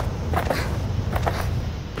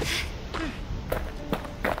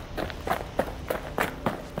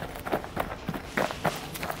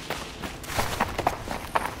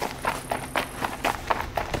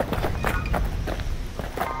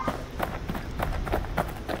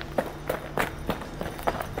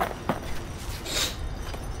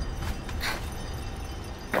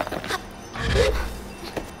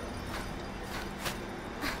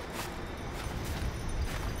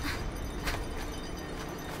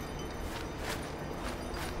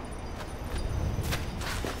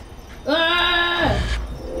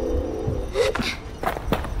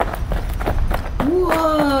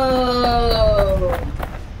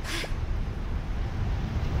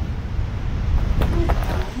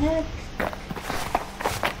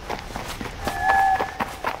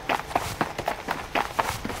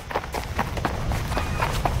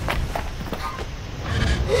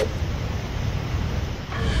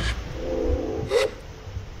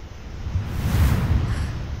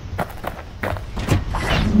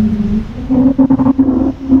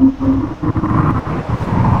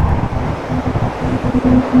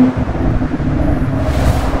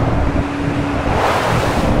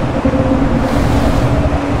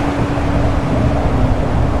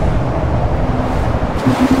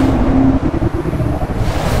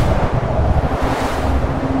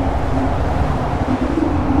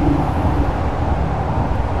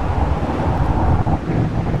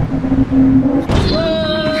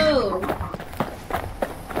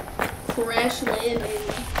 Crash landing.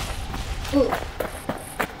 Ooh.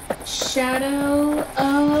 Shadow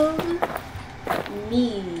of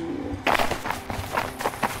me.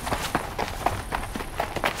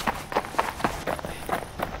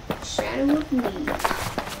 Shadow of me.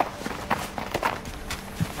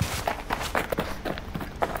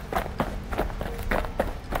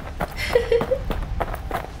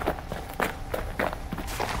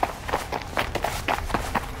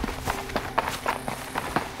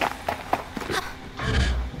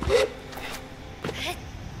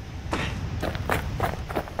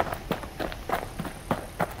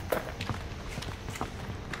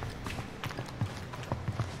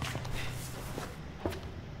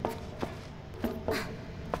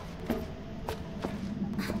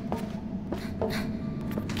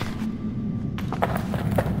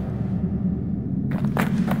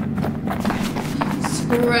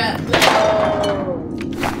 Scrap metal.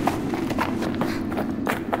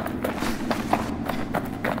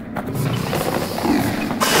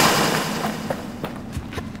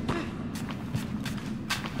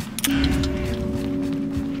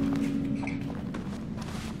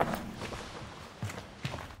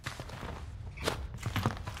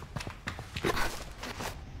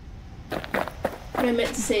 What I meant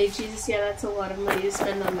to say, Jesus, yeah, that's a lot of money to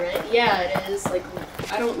spend on rent. Yeah, it is. Like,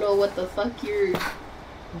 I don't know what the fuck you're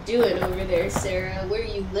doing over there, Sarah. Where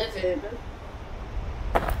you living?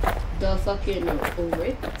 The fucking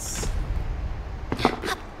Ritz?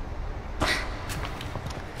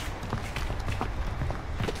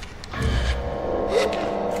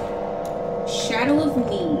 Shadow of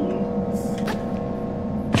me.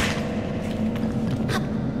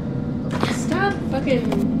 Stop fucking...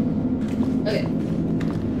 Okay.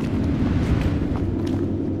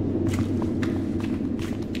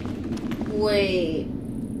 Wait.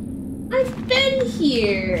 I've been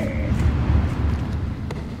here.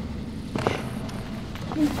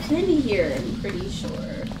 I've been here, I'm pretty sure.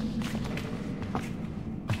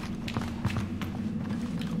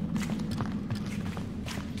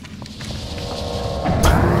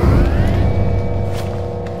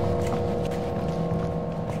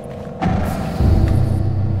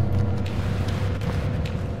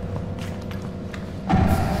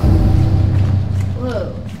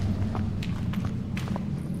 Whoa.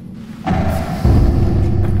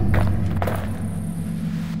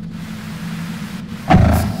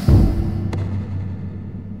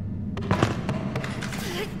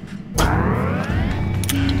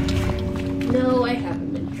 No, I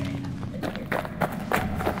haven't been here.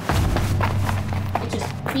 It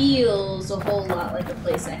just feels a whole lot like a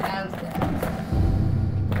place I have been.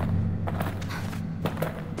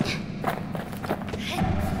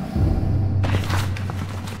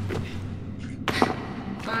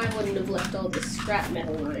 I wouldn't have left all the scrap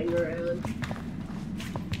metal lying around.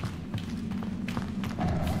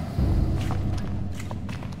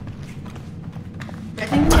 I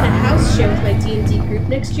think I'm gonna house share with my D&D group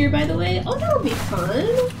next year, by the way. Oh, that'll be fun.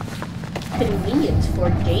 Convenient for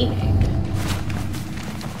gaming.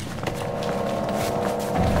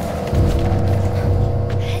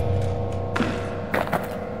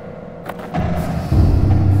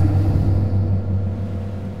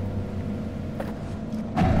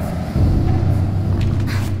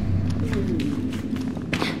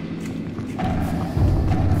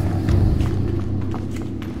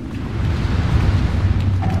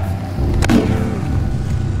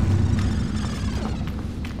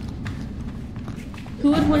 Who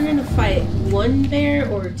would win in a fight? One bear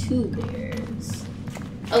or two bears?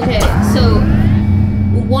 Okay, so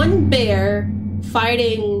one bear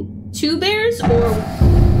fighting two bears or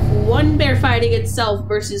one bear fighting itself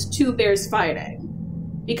versus two bears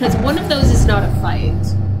fighting? Because one of those is not a fight.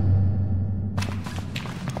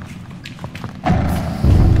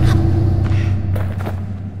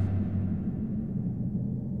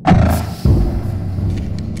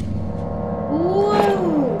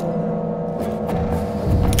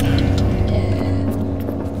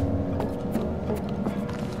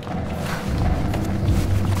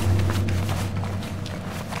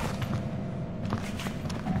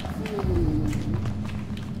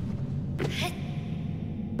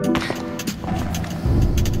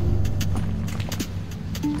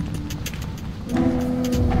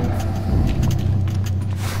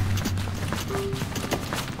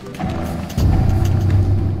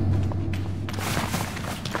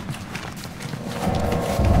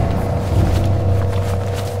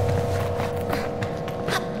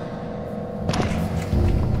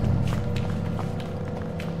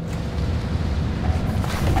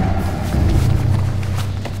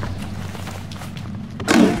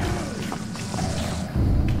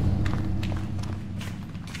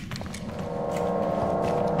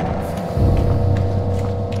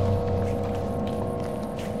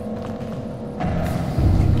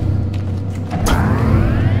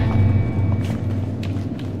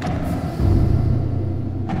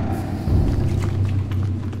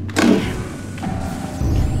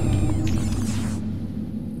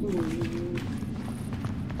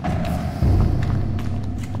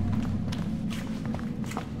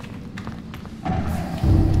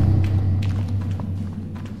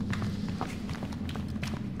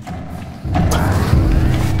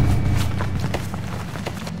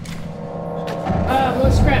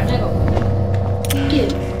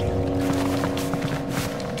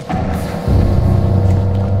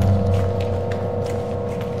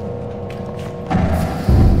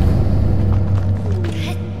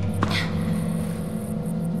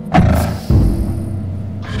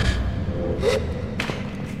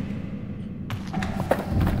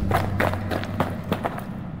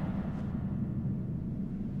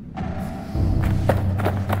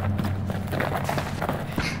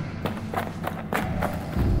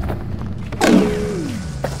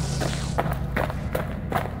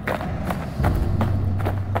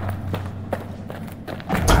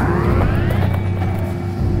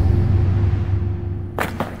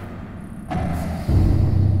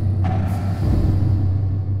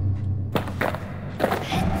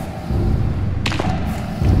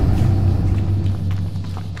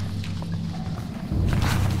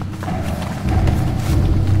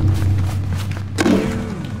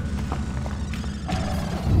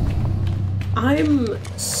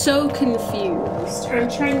 so confused. I'm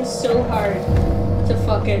trying so hard to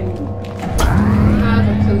fucking have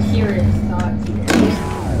a coherent thought here.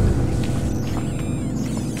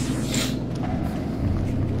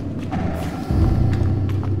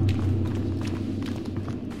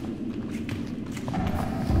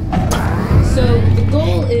 So the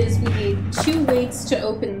goal is we need 2 weights to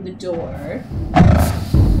open the door.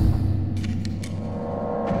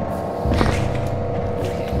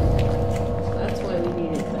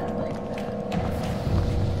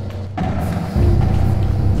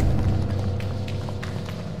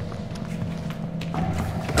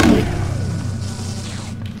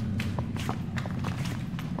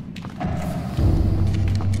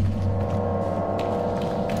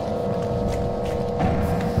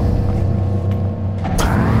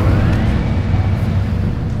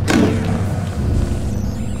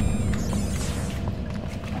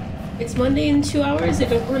 It's Monday in 2 hours? I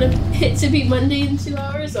don't want it to be Monday in 2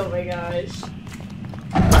 hours? Oh my gosh.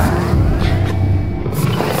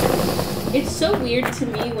 It's so weird to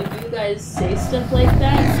me when you guys say stuff like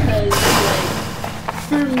that, because, like,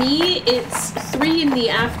 for me, it's 3 in the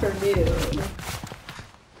afternoon.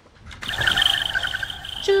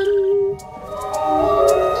 Jump.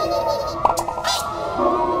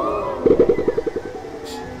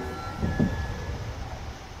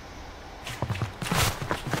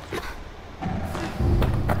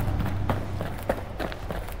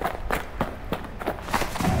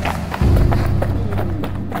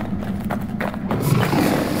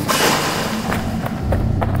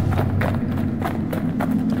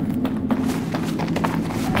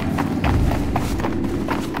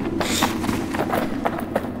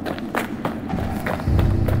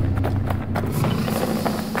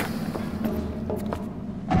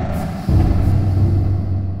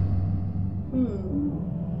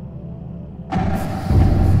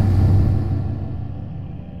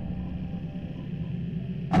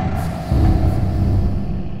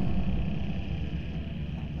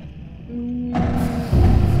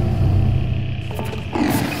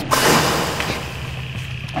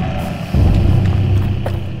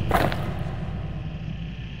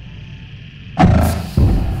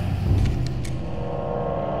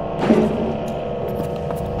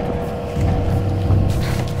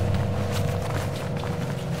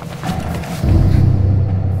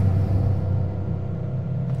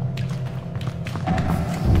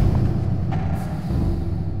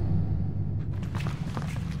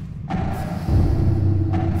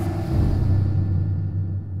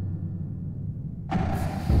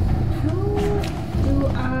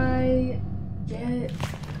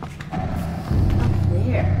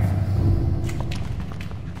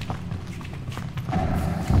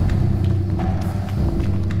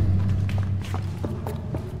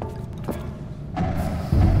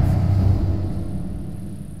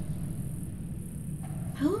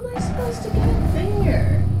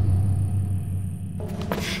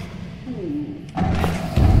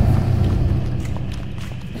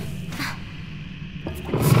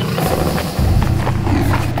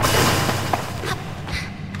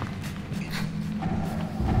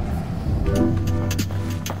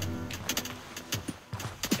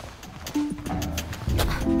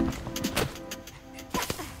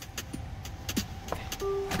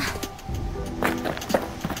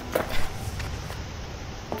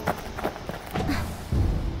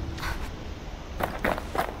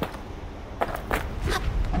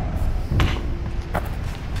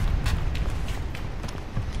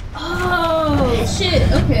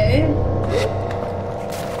 Shit, okay.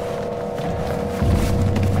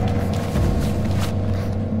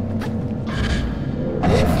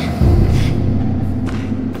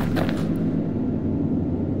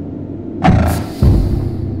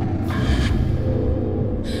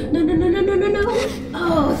 No.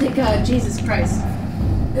 Oh, thank God, Jesus Christ.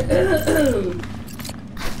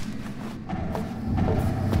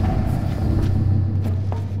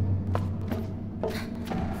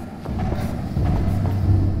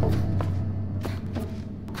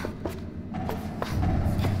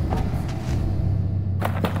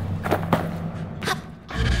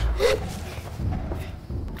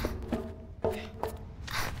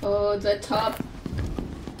 Oh, the top.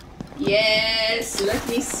 Yes, let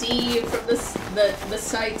me see from the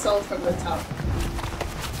sights all from the top.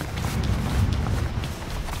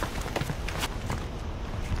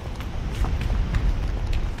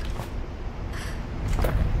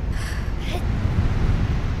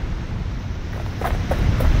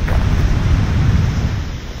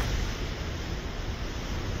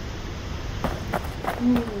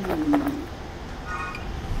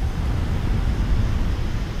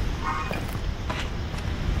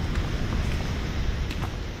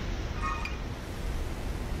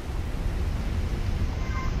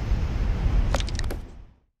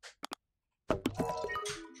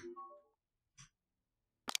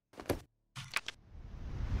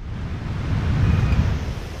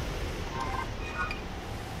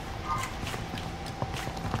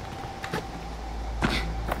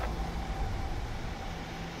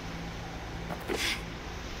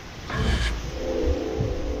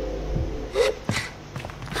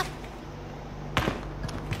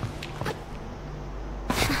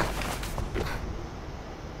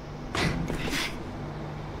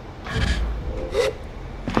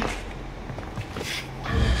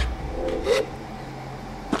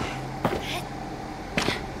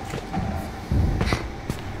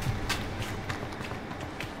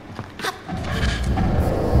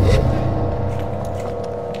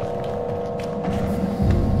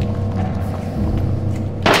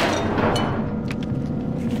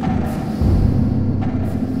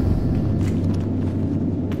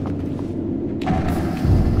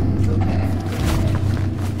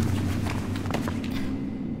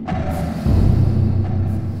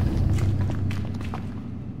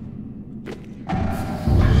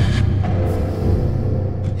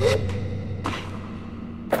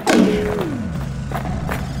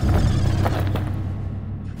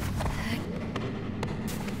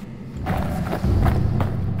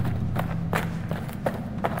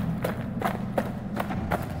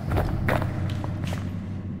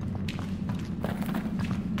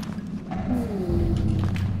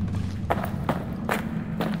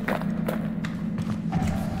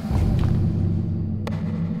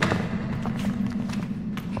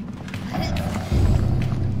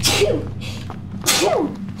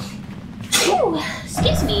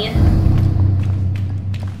 Excuse me.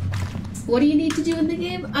 What do you need to do in the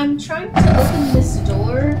game? I'm trying to open this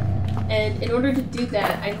door, and in order to do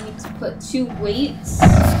that, I need to put 2 weights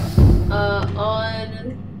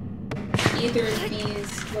on either of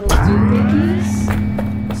these little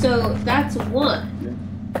doohickeys. So that's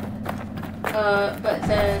 1. But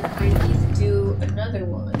then I need to do another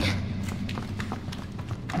one.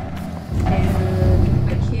 And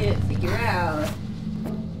I can't figure out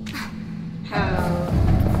how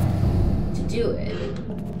to do it.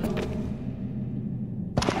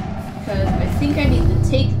 Because I think I need to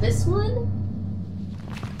take this one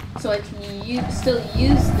so I can still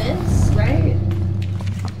use this, right?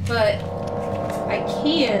 But I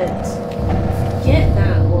can't get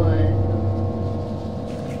that one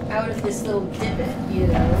out of this little divot, you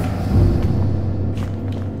know?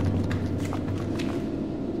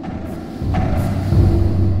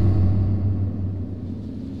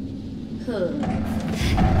 Huh.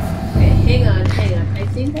 Okay, hang on. I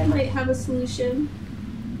think I might have a solution.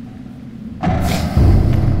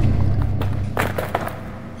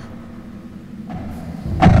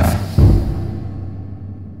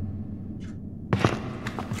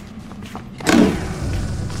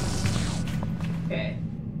 Okay.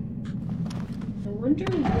 I wonder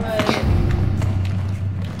what...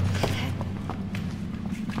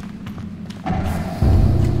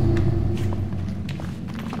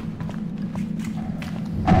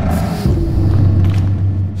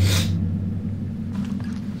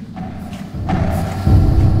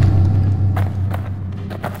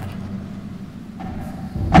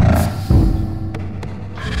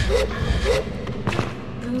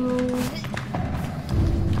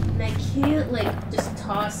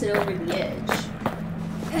 It over the edge.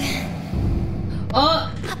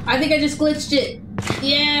 Oh! I think I just glitched it.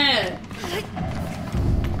 Yeah!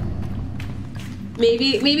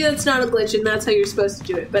 Maybe that's not a glitch and that's how you're supposed to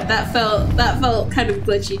do it, but that felt kind of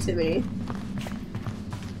glitchy to me.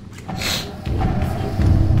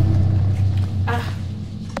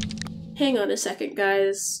 Hang on a second,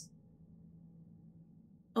 guys.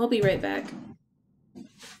 I'll be right back.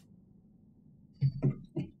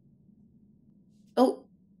 Oh,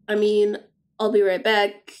 I mean, I'll be right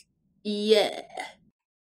back. Yeah.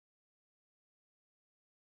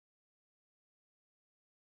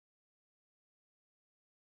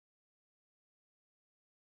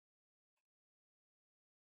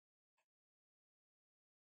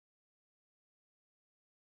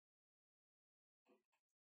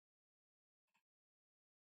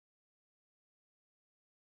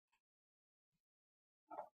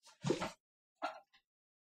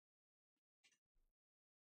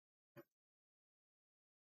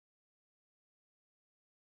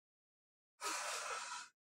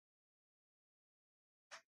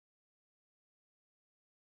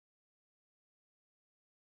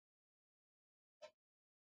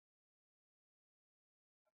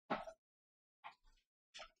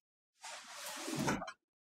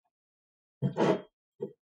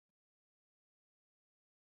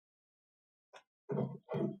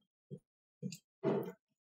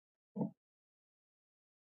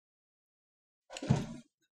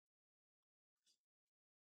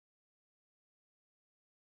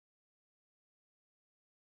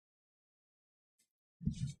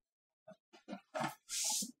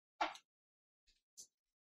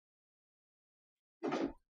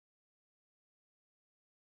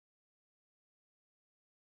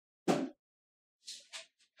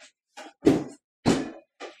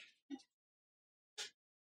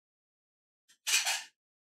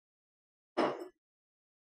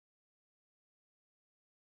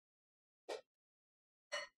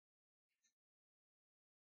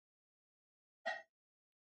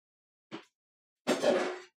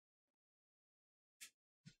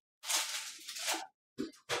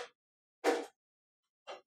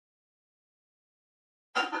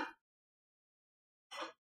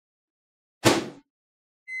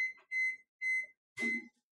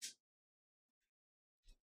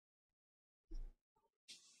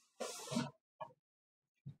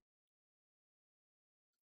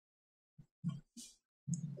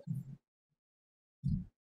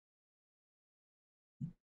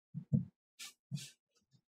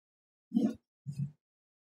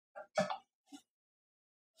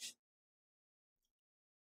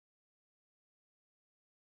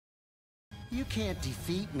 You can't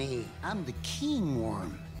defeat me. I'm the king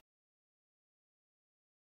worm.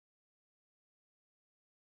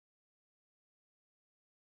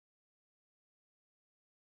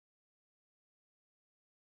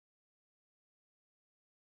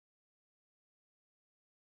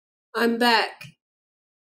 I'm back.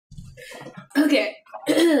 Okay.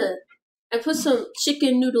 I put some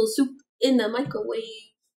chicken noodle soup in the microwave.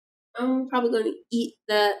 I'm probably gonna eat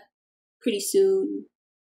that pretty soon.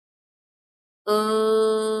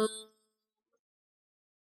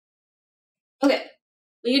 Okay.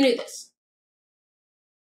 We can do this.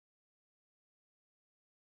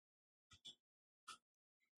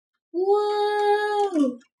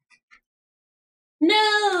 Whoa!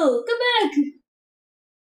 No! Come back!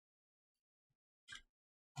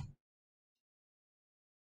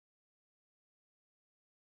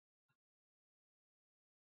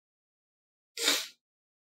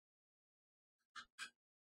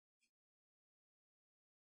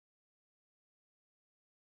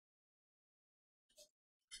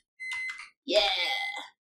 Yeah!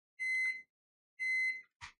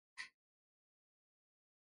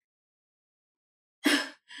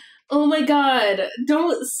 Oh my god,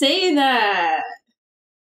 don't say that!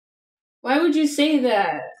 Why would you say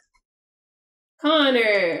that?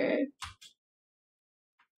 Connor!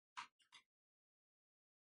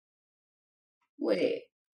 Wait.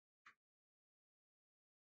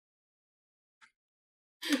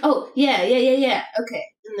 Oh, yeah. Okay,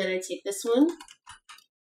 and then I take this one.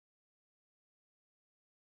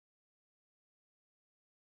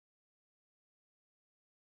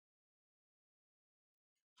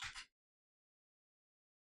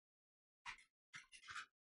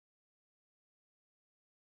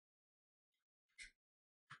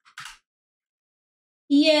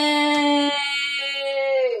 Yay!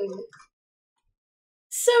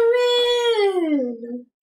 Sarin!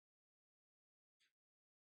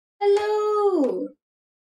 Hello!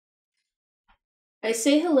 I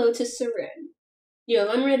say hello to Sarin. You have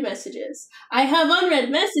unread messages. I have unread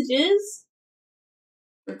messages!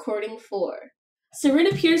 Recording 4.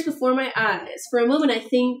 Sarin appears before my eyes. For a moment I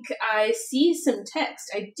think I see some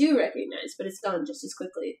text I do recognize, but it's gone just as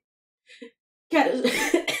quickly.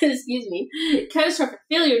 Excuse me. Catastrophic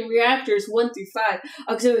failure in reactors 1 through 5.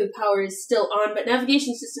 Auxiliary power is still on, but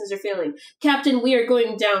navigation systems are failing. Captain, we are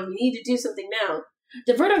going down. We need to do something now.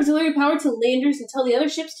 Divert auxiliary power to landers and tell the other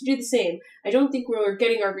ships to do the same. I don't think we're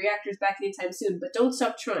getting our reactors back anytime soon, but don't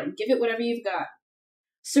stop trying. Give it whatever you've got.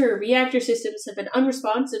 Sir, reactor systems have been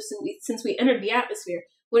unresponsive since we entered the atmosphere.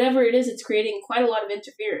 Whatever it is, it's creating quite a lot of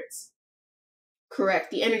interference. Correct.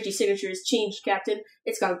 The energy signature has changed, Captain.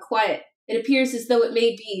 It's gone quiet. It appears as though it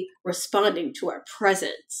may be responding to our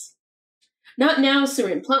presence. Not now,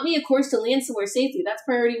 Sarin. Plot me a course to land somewhere safely. That's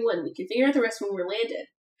priority 1. We can figure out the rest when we're landed.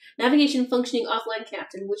 Navigation functioning offline,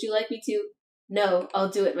 Captain. Would you like me to? No, I'll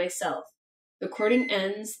do it myself. The recording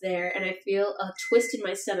ends there, and I feel a twist in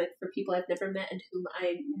my stomach for people I've never met and whom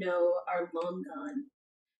I know are long gone.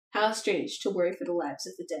 How strange to worry for the lives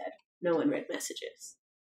of the dead. No one read messages.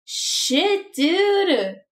 Shit,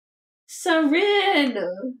 dude! Sarin!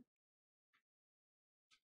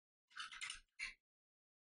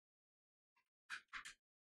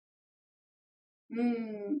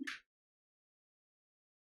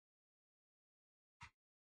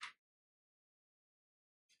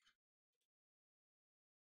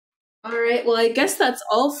 Alright, well, I guess that's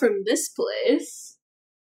all from this place.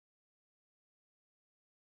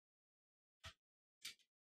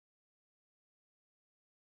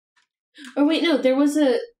 Oh, wait, no, there was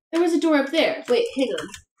a door up there. Wait, hang on.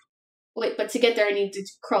 Wait, but to get there I need to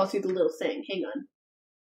crawl through the little thing. Hang on.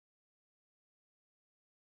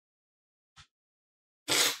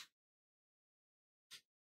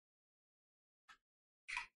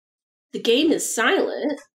 The game is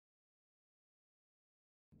silent?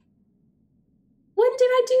 When did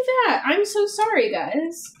I do that? I'm so sorry,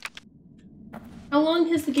 guys. How long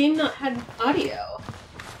has the game not had audio?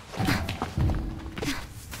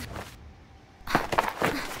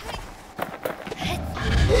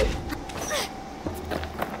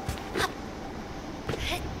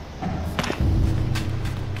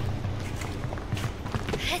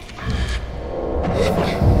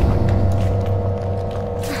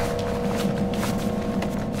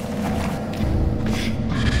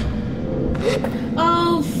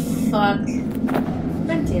 Oh, fuck.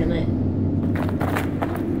 God damn it.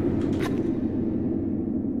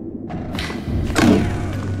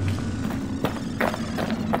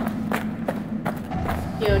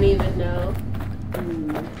 You don't even know.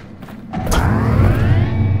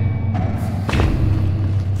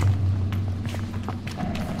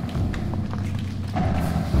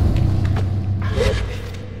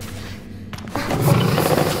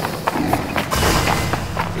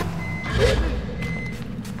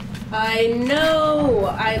 I know!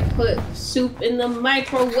 I put soup in the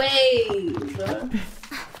microwave! I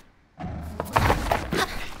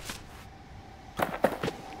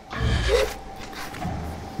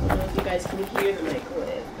don't know if you guys can hear the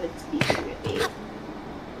microwave, but it's beeping at me.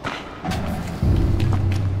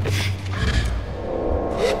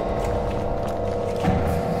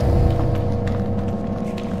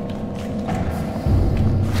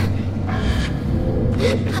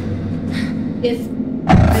 If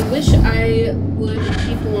I wish I would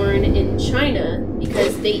be born in China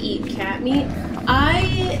because they eat cat meat. I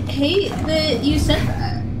hate that you said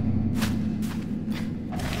that.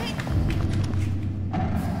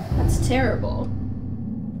 That's terrible.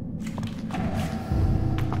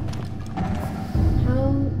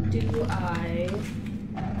 How do I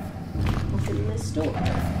open this door?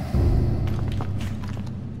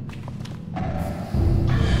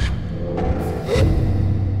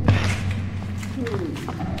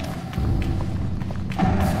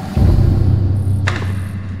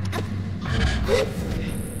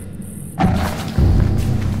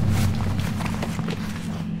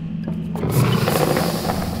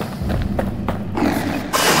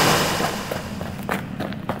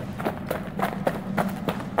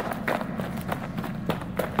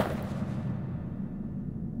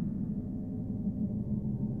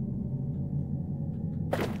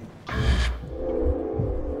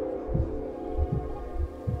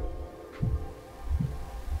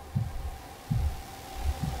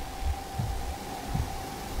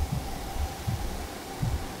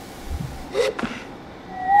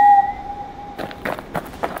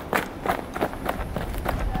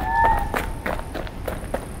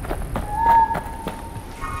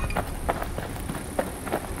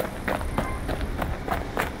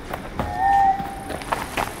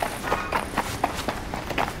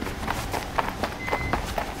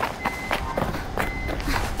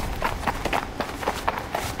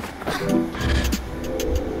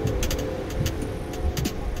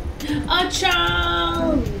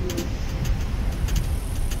 Achoo!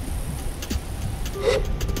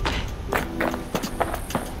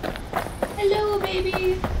 Hello,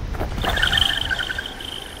 baby.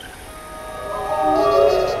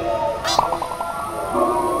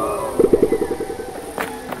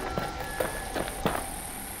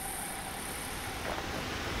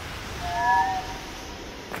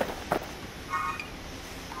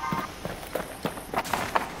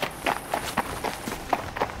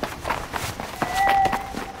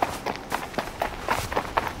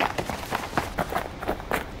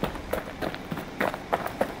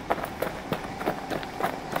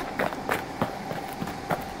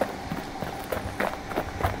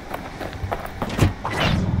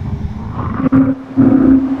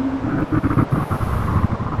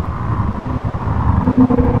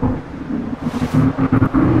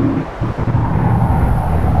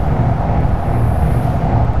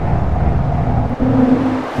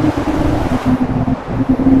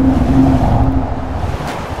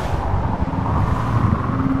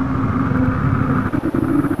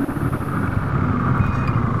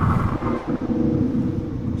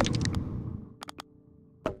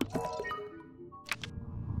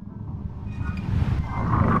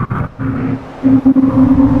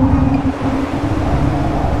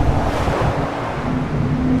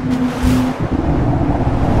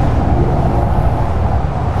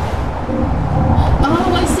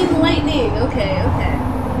 Oh, I see the lightning. Okay, okay.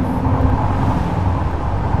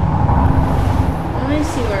 I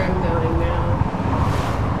see where I'm going now.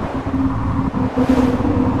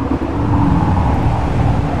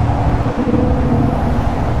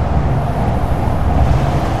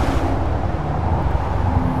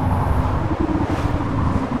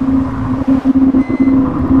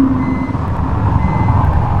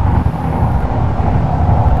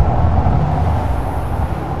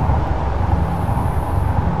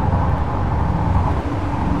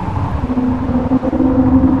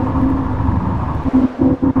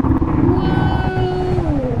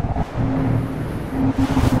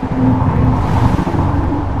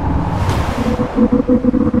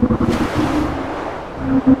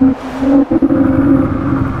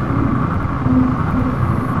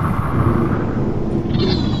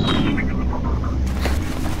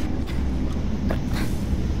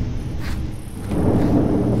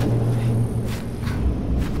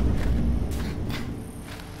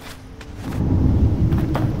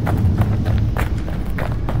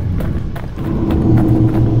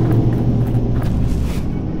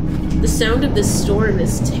 The sound of this storm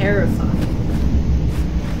is terrifying.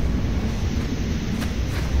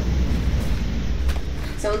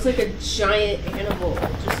 Sounds like a giant animal,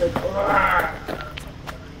 just like roar,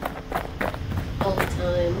 all the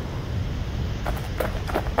time.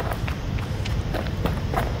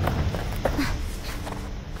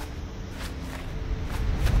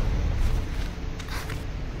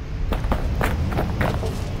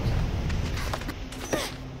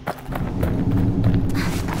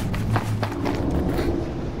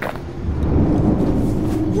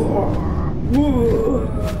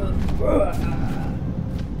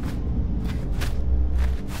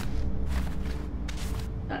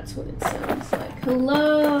 looks like.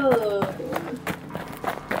 Hello!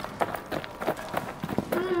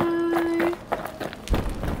 Hi!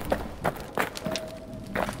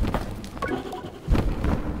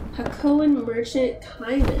 Hakoan Merchant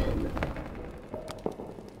Kaiman.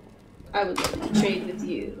 I would like to trade with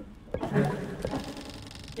you.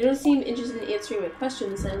 They don't seem interested in answering my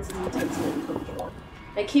question. The silence is intense and uncomfortable.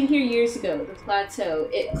 I came here years ago. The plateau,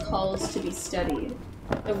 it calls to be studied.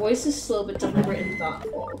 Their voice is slow but deliberate and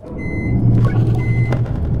thoughtful.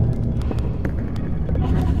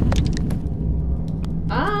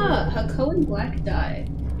 Ah, Hakoan black dye.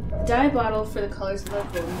 A dye bottle for the colors of a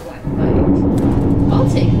golden black bike. I'll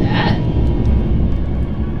take that.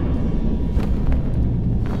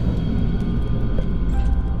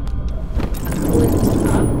 Hakoan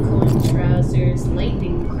top, Hakoan trousers,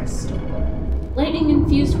 lightning crystal.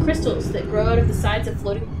 Lightning-infused crystals that grow out of the sides of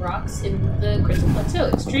floating rocks in the crystal plateau.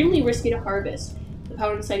 Extremely risky to harvest. The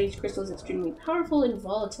power inside each crystal is extremely powerful and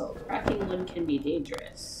volatile. Cracking one can be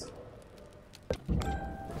dangerous.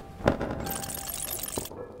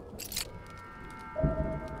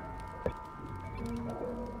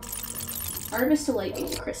 Harvest a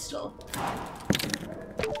lightning crystal.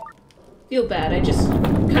 Feel bad, I just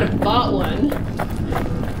kind of bought one.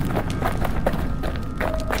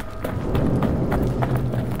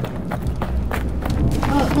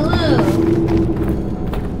 Oh, hello!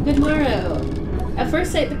 Good morrow. At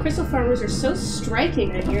first sight, the crystal farmers are so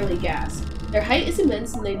striking I nearly gasp. Their height is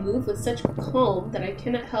immense and they move with such calm that I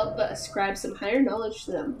cannot help but ascribe some higher knowledge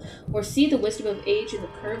to them, or see the wisdom of age in the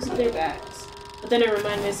curves of their backs. But then I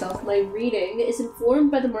remind myself my reading is informed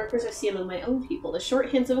by the markers I see among my own people, the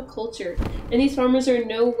shorthands of a culture, and these farmers are in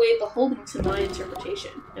no way beholden to my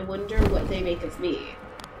interpretation. I wonder what they make of me.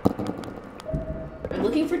 I'm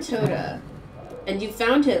looking for Toda. And you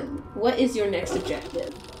found him. What is your next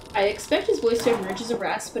objective? I expect his voice to emerge as a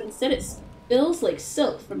rasp, but instead it spills like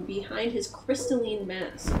silk from behind his crystalline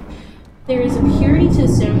mask. There is a purity to the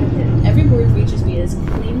sound of him. Every word reaches me as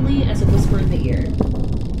cleanly as a whisper in the ear.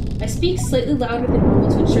 I speak slightly louder than normal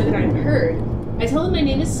to ensure that I am heard. I tell him my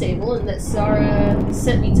name is Sable and that Zara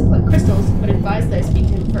sent me to collect crystals, but advise that I speak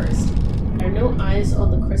to him first. There are no eyes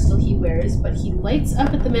on the crystal he wears, but he lights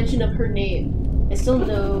up at the mention of her name. I don't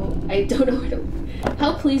know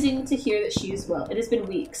how pleasing to hear that she is well. It has been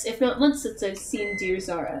weeks, if not months, since I've seen dear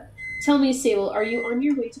Zara. Tell me, Sable, are you on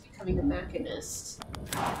your way to becoming a machinist?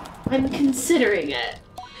 I'm considering it.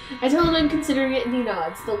 I tell him I'm considering it and he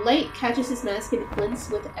nods. The light catches his mask and it glints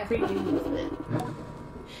with every new movement.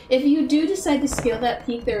 If you do decide to scale that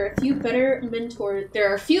peak, there are a few better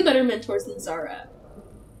mentors than Zara.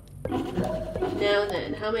 Now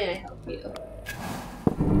then, how may I help you?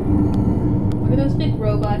 What are those big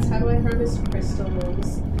robots? How do I harvest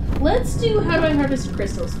crystals? Let's do how do I harvest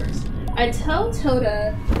crystals first. I tell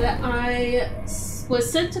Toda that I was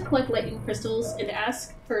sent to collect lightning crystals and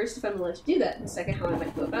ask first if I'm allowed to do that, and second how I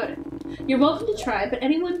might go about it. You're welcome to try, but if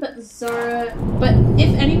anyone but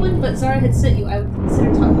Zara had sent you, I would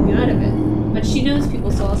consider talking you out of it. But she knows people,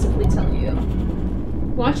 so I'll simply tell you.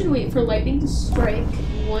 Watch and wait for lightning to strike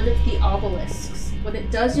one of the obelisks. When it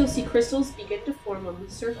does, you'll see crystals begin to form on the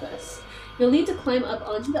surface. You'll need to climb up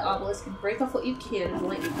onto the obelisk and break off what you can of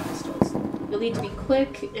lightning crystals. You'll need to be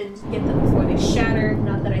quick and get them before they shatter.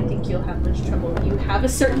 Not that I think you'll have much trouble. You have a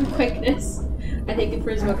certain quickness. I think it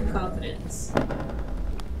proves about confidence.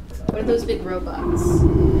 What are those big robots?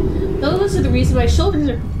 Those are the reason my shoulders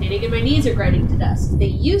are complaining and my knees are grinding to dust. They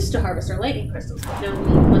used to harvest our lightning crystals, but now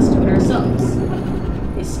we must do it ourselves.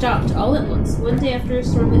 They stopped all at once. One day after a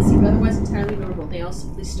storm that seemed otherwise entirely normal, they all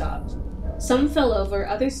simply stopped. Some fell over,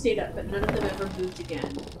 others stayed up, but none of them ever moved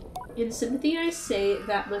again. In sympathy, I say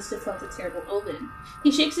that must have felt a terrible omen.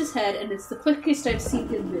 He shakes his head, and it's the quickest I've seen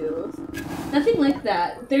him move. Nothing like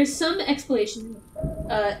that. There's some explanation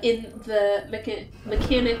in the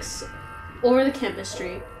mechanics or the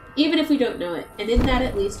chemistry, even if we don't know it, and in that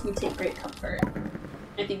at least we take great comfort.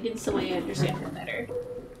 I think in some way I understand her better.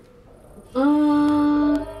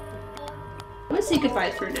 I'm gonna say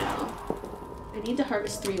goodbye for now. I need to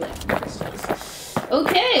harvest 3 lightning crystals.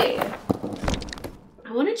 Okay!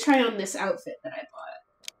 I want to try on this outfit that I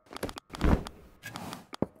bought.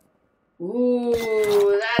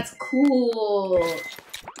 Ooh, that's cool!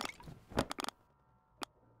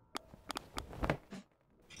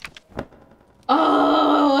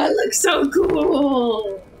 Oh, I look so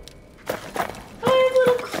cool! I have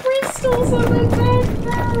little crystals on my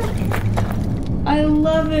backpack! I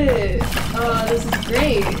love it! Oh, this is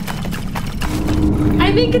great!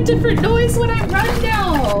 I make a different noise when I run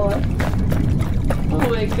now! Oh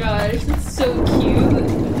my gosh, that's so cute.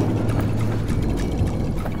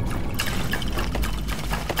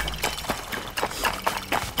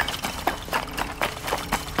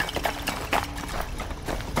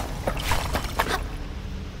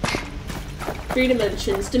 3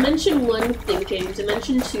 dimensions. Dimension 1 thinking,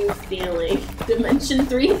 Dimension 2 feeling, Dimension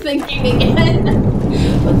 3 thinking again.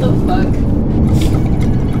 What the fuck?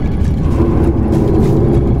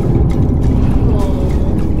 Oh,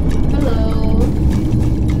 hello.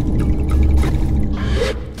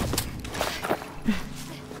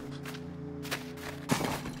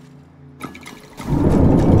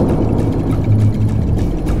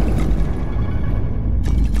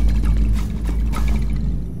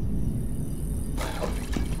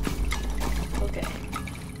 Okay.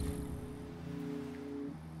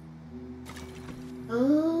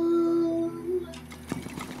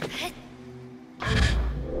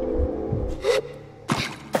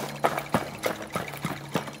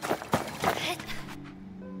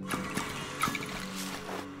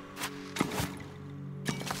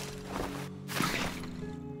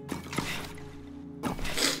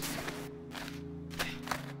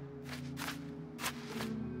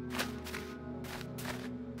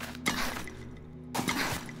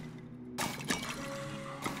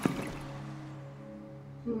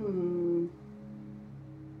 Hmm.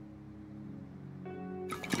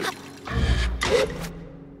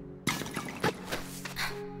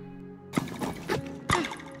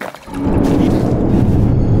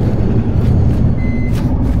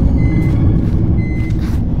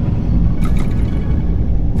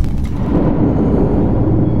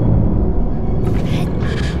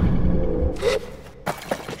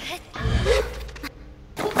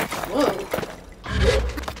 Whoa.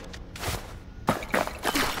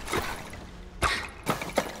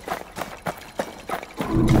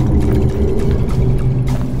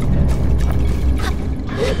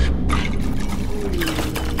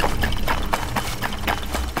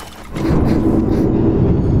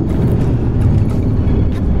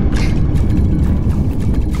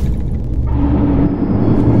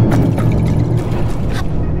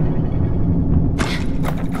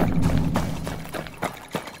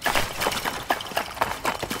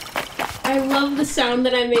 I love the sound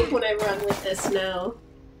that I make when I run with this now.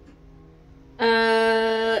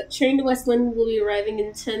 Train to West London will be arriving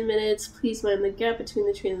in 10 minutes. Please mind the gap between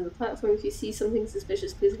the train and the platform. If you see something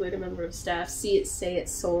suspicious, please alert a member of staff. See it, say it,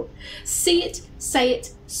 see it, say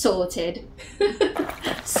it, sorted.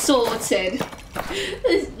 Sorted.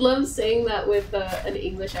 I love saying that with an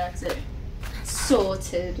English accent.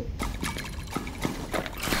 Sorted.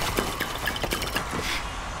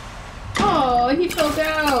 Oh, he fell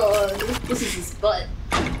down. This is his butt.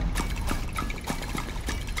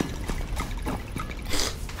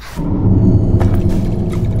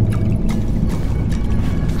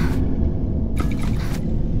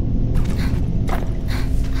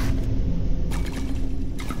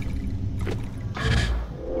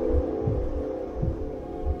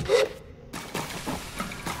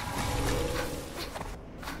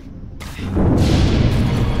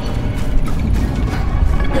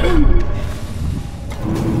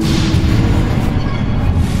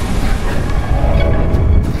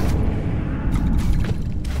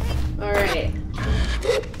 Alright.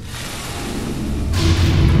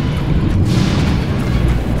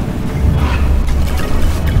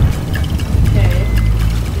 Okay.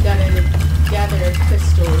 We gotta gather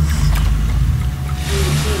crystals.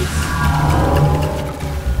 Ooh, jeez.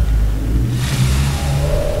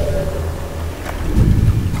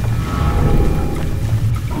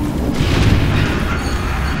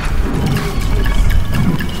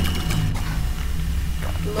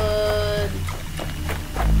 Blood.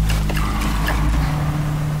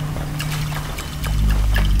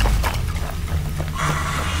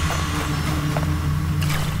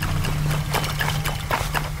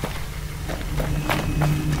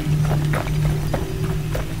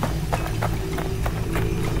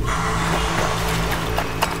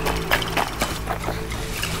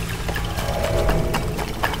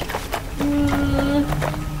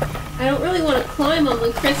 I don't really want to climb on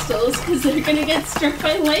the crystals because they're gonna get struck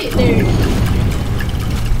by lightning.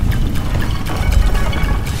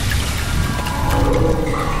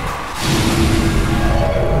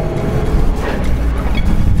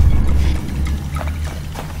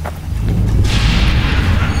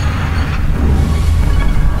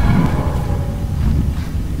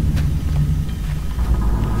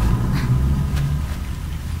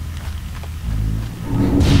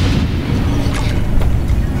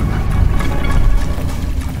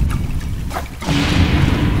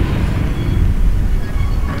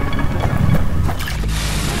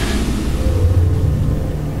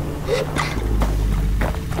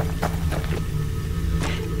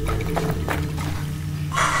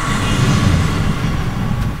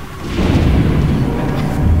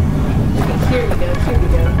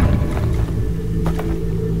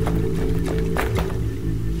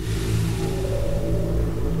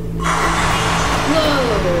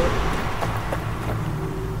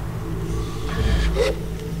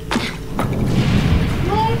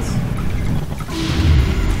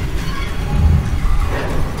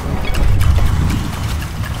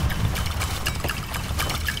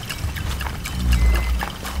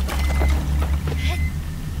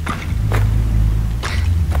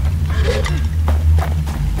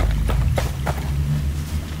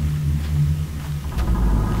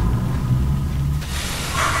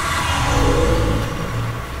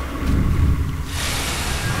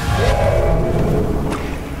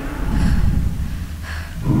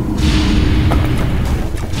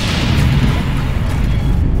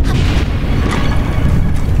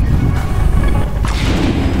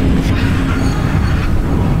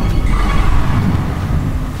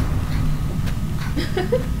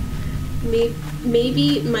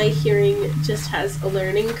 maybe my hearing just has a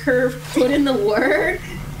learning curve. Put in the work.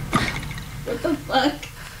 What the fuck?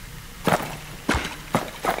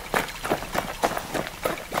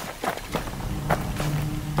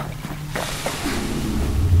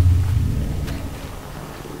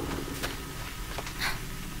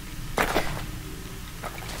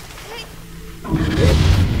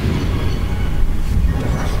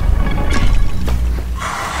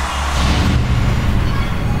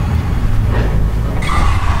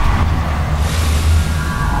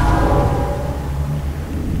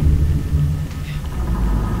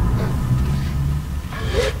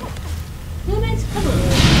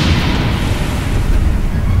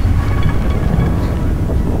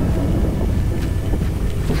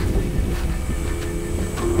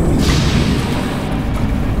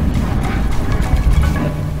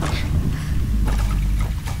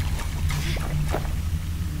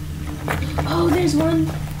 Oh, there's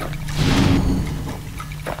one.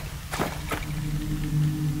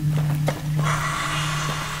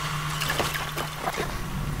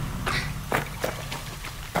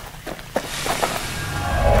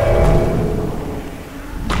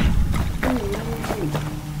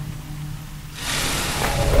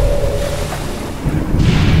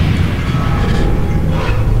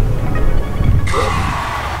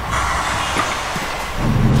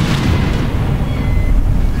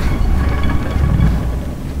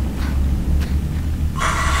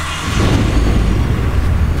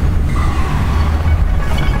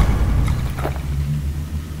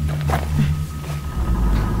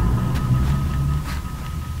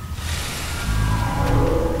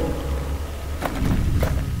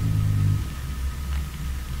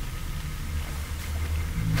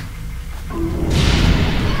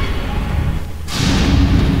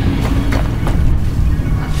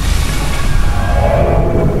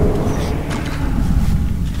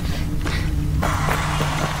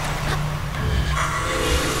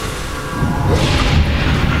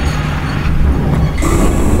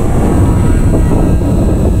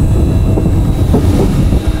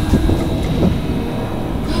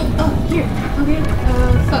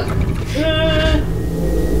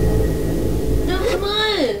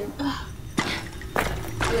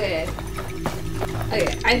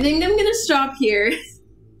 I think I'm gonna stop here.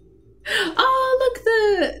 Oh, look,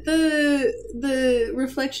 the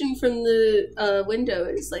reflection from the window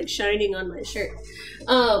is like shining on my shirt.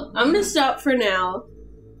 I'm gonna stop for now.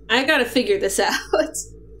 I gotta figure this out.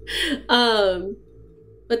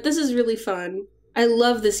 But this is really fun. I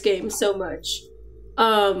love this game so much.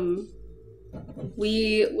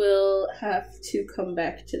 We will have to come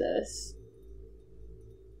back to this.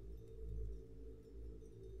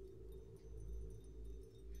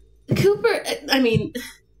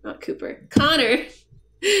 Not Cooper. Connor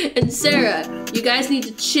and Sarah, you guys need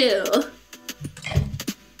to chill.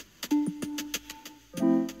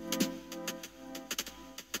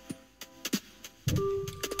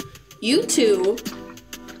 You two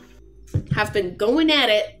have been going at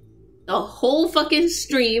it the whole fucking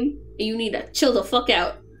stream, and you need to chill the fuck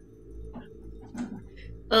out.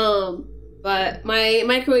 But my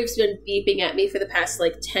microwave's been beeping at me for the past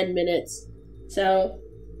like 10 minutes, so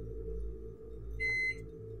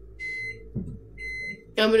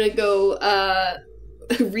I'm gonna go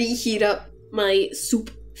reheat up my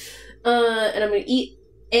soup, and I'm gonna eat.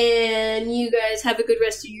 And you guys have a good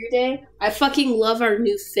rest of your day. I fucking love our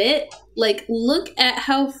new fit. Like, look at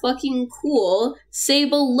how fucking cool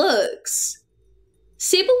Sable looks.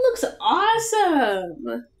 Sable looks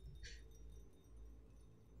awesome.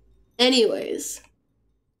 Anyways,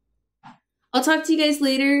 I'll talk to you guys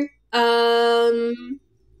later.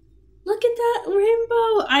 Look at that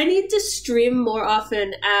rainbow. I need to stream more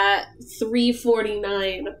often at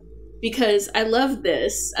 3:49 because I love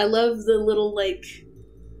this. I love the little, like...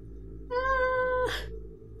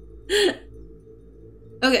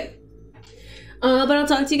 Okay. But I'll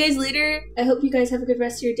talk to you guys later. I hope you guys have a good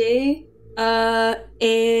rest of your day. And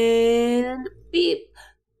beep.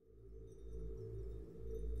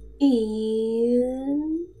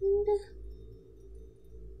 And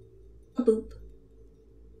a boop.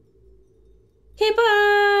 Okay,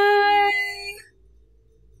 bye!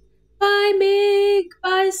 Bye, Meg.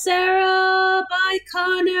 Bye, Sarah. Bye,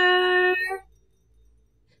 Connor.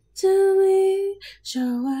 To me,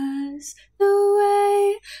 show us the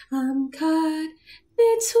way. I'm caught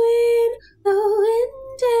between the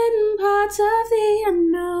wind and parts of the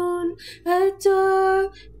unknown. A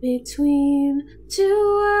door between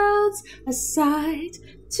two worlds, a sight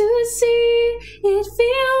to see. It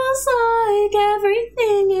feels like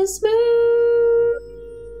everything is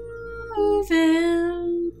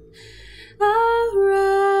moving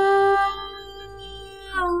around.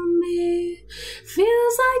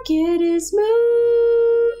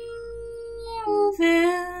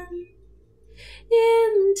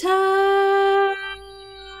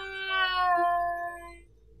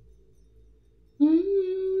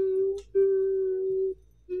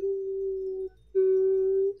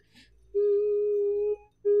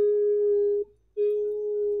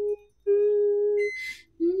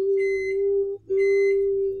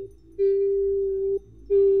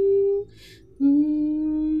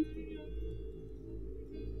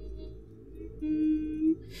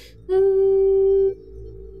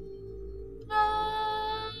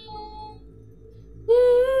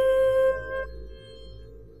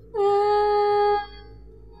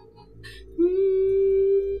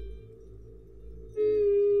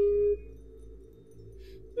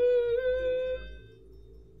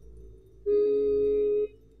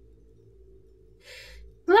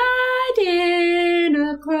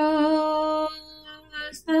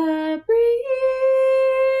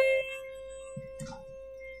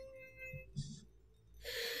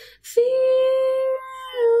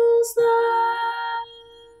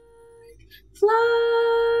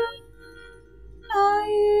 fly.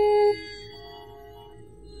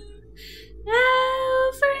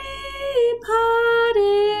 Every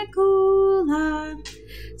particle I'm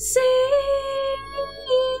seeing,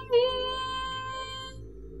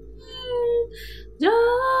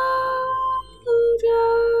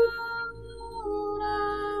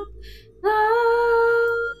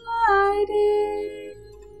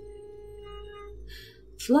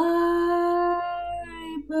 fly,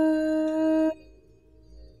 bird.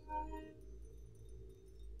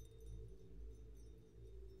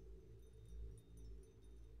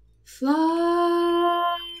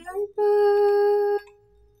 Fly, bird.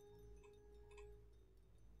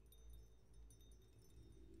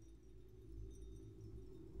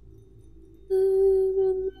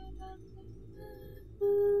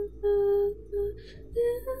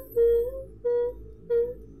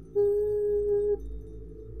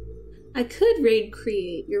 I could raid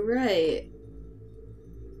create, you're right.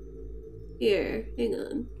 Here, hang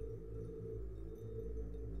on.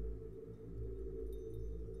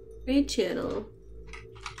 Raid channel.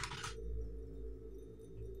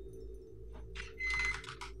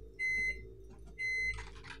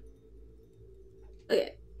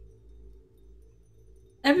 Okay.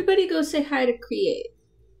 Everybody go say hi to create.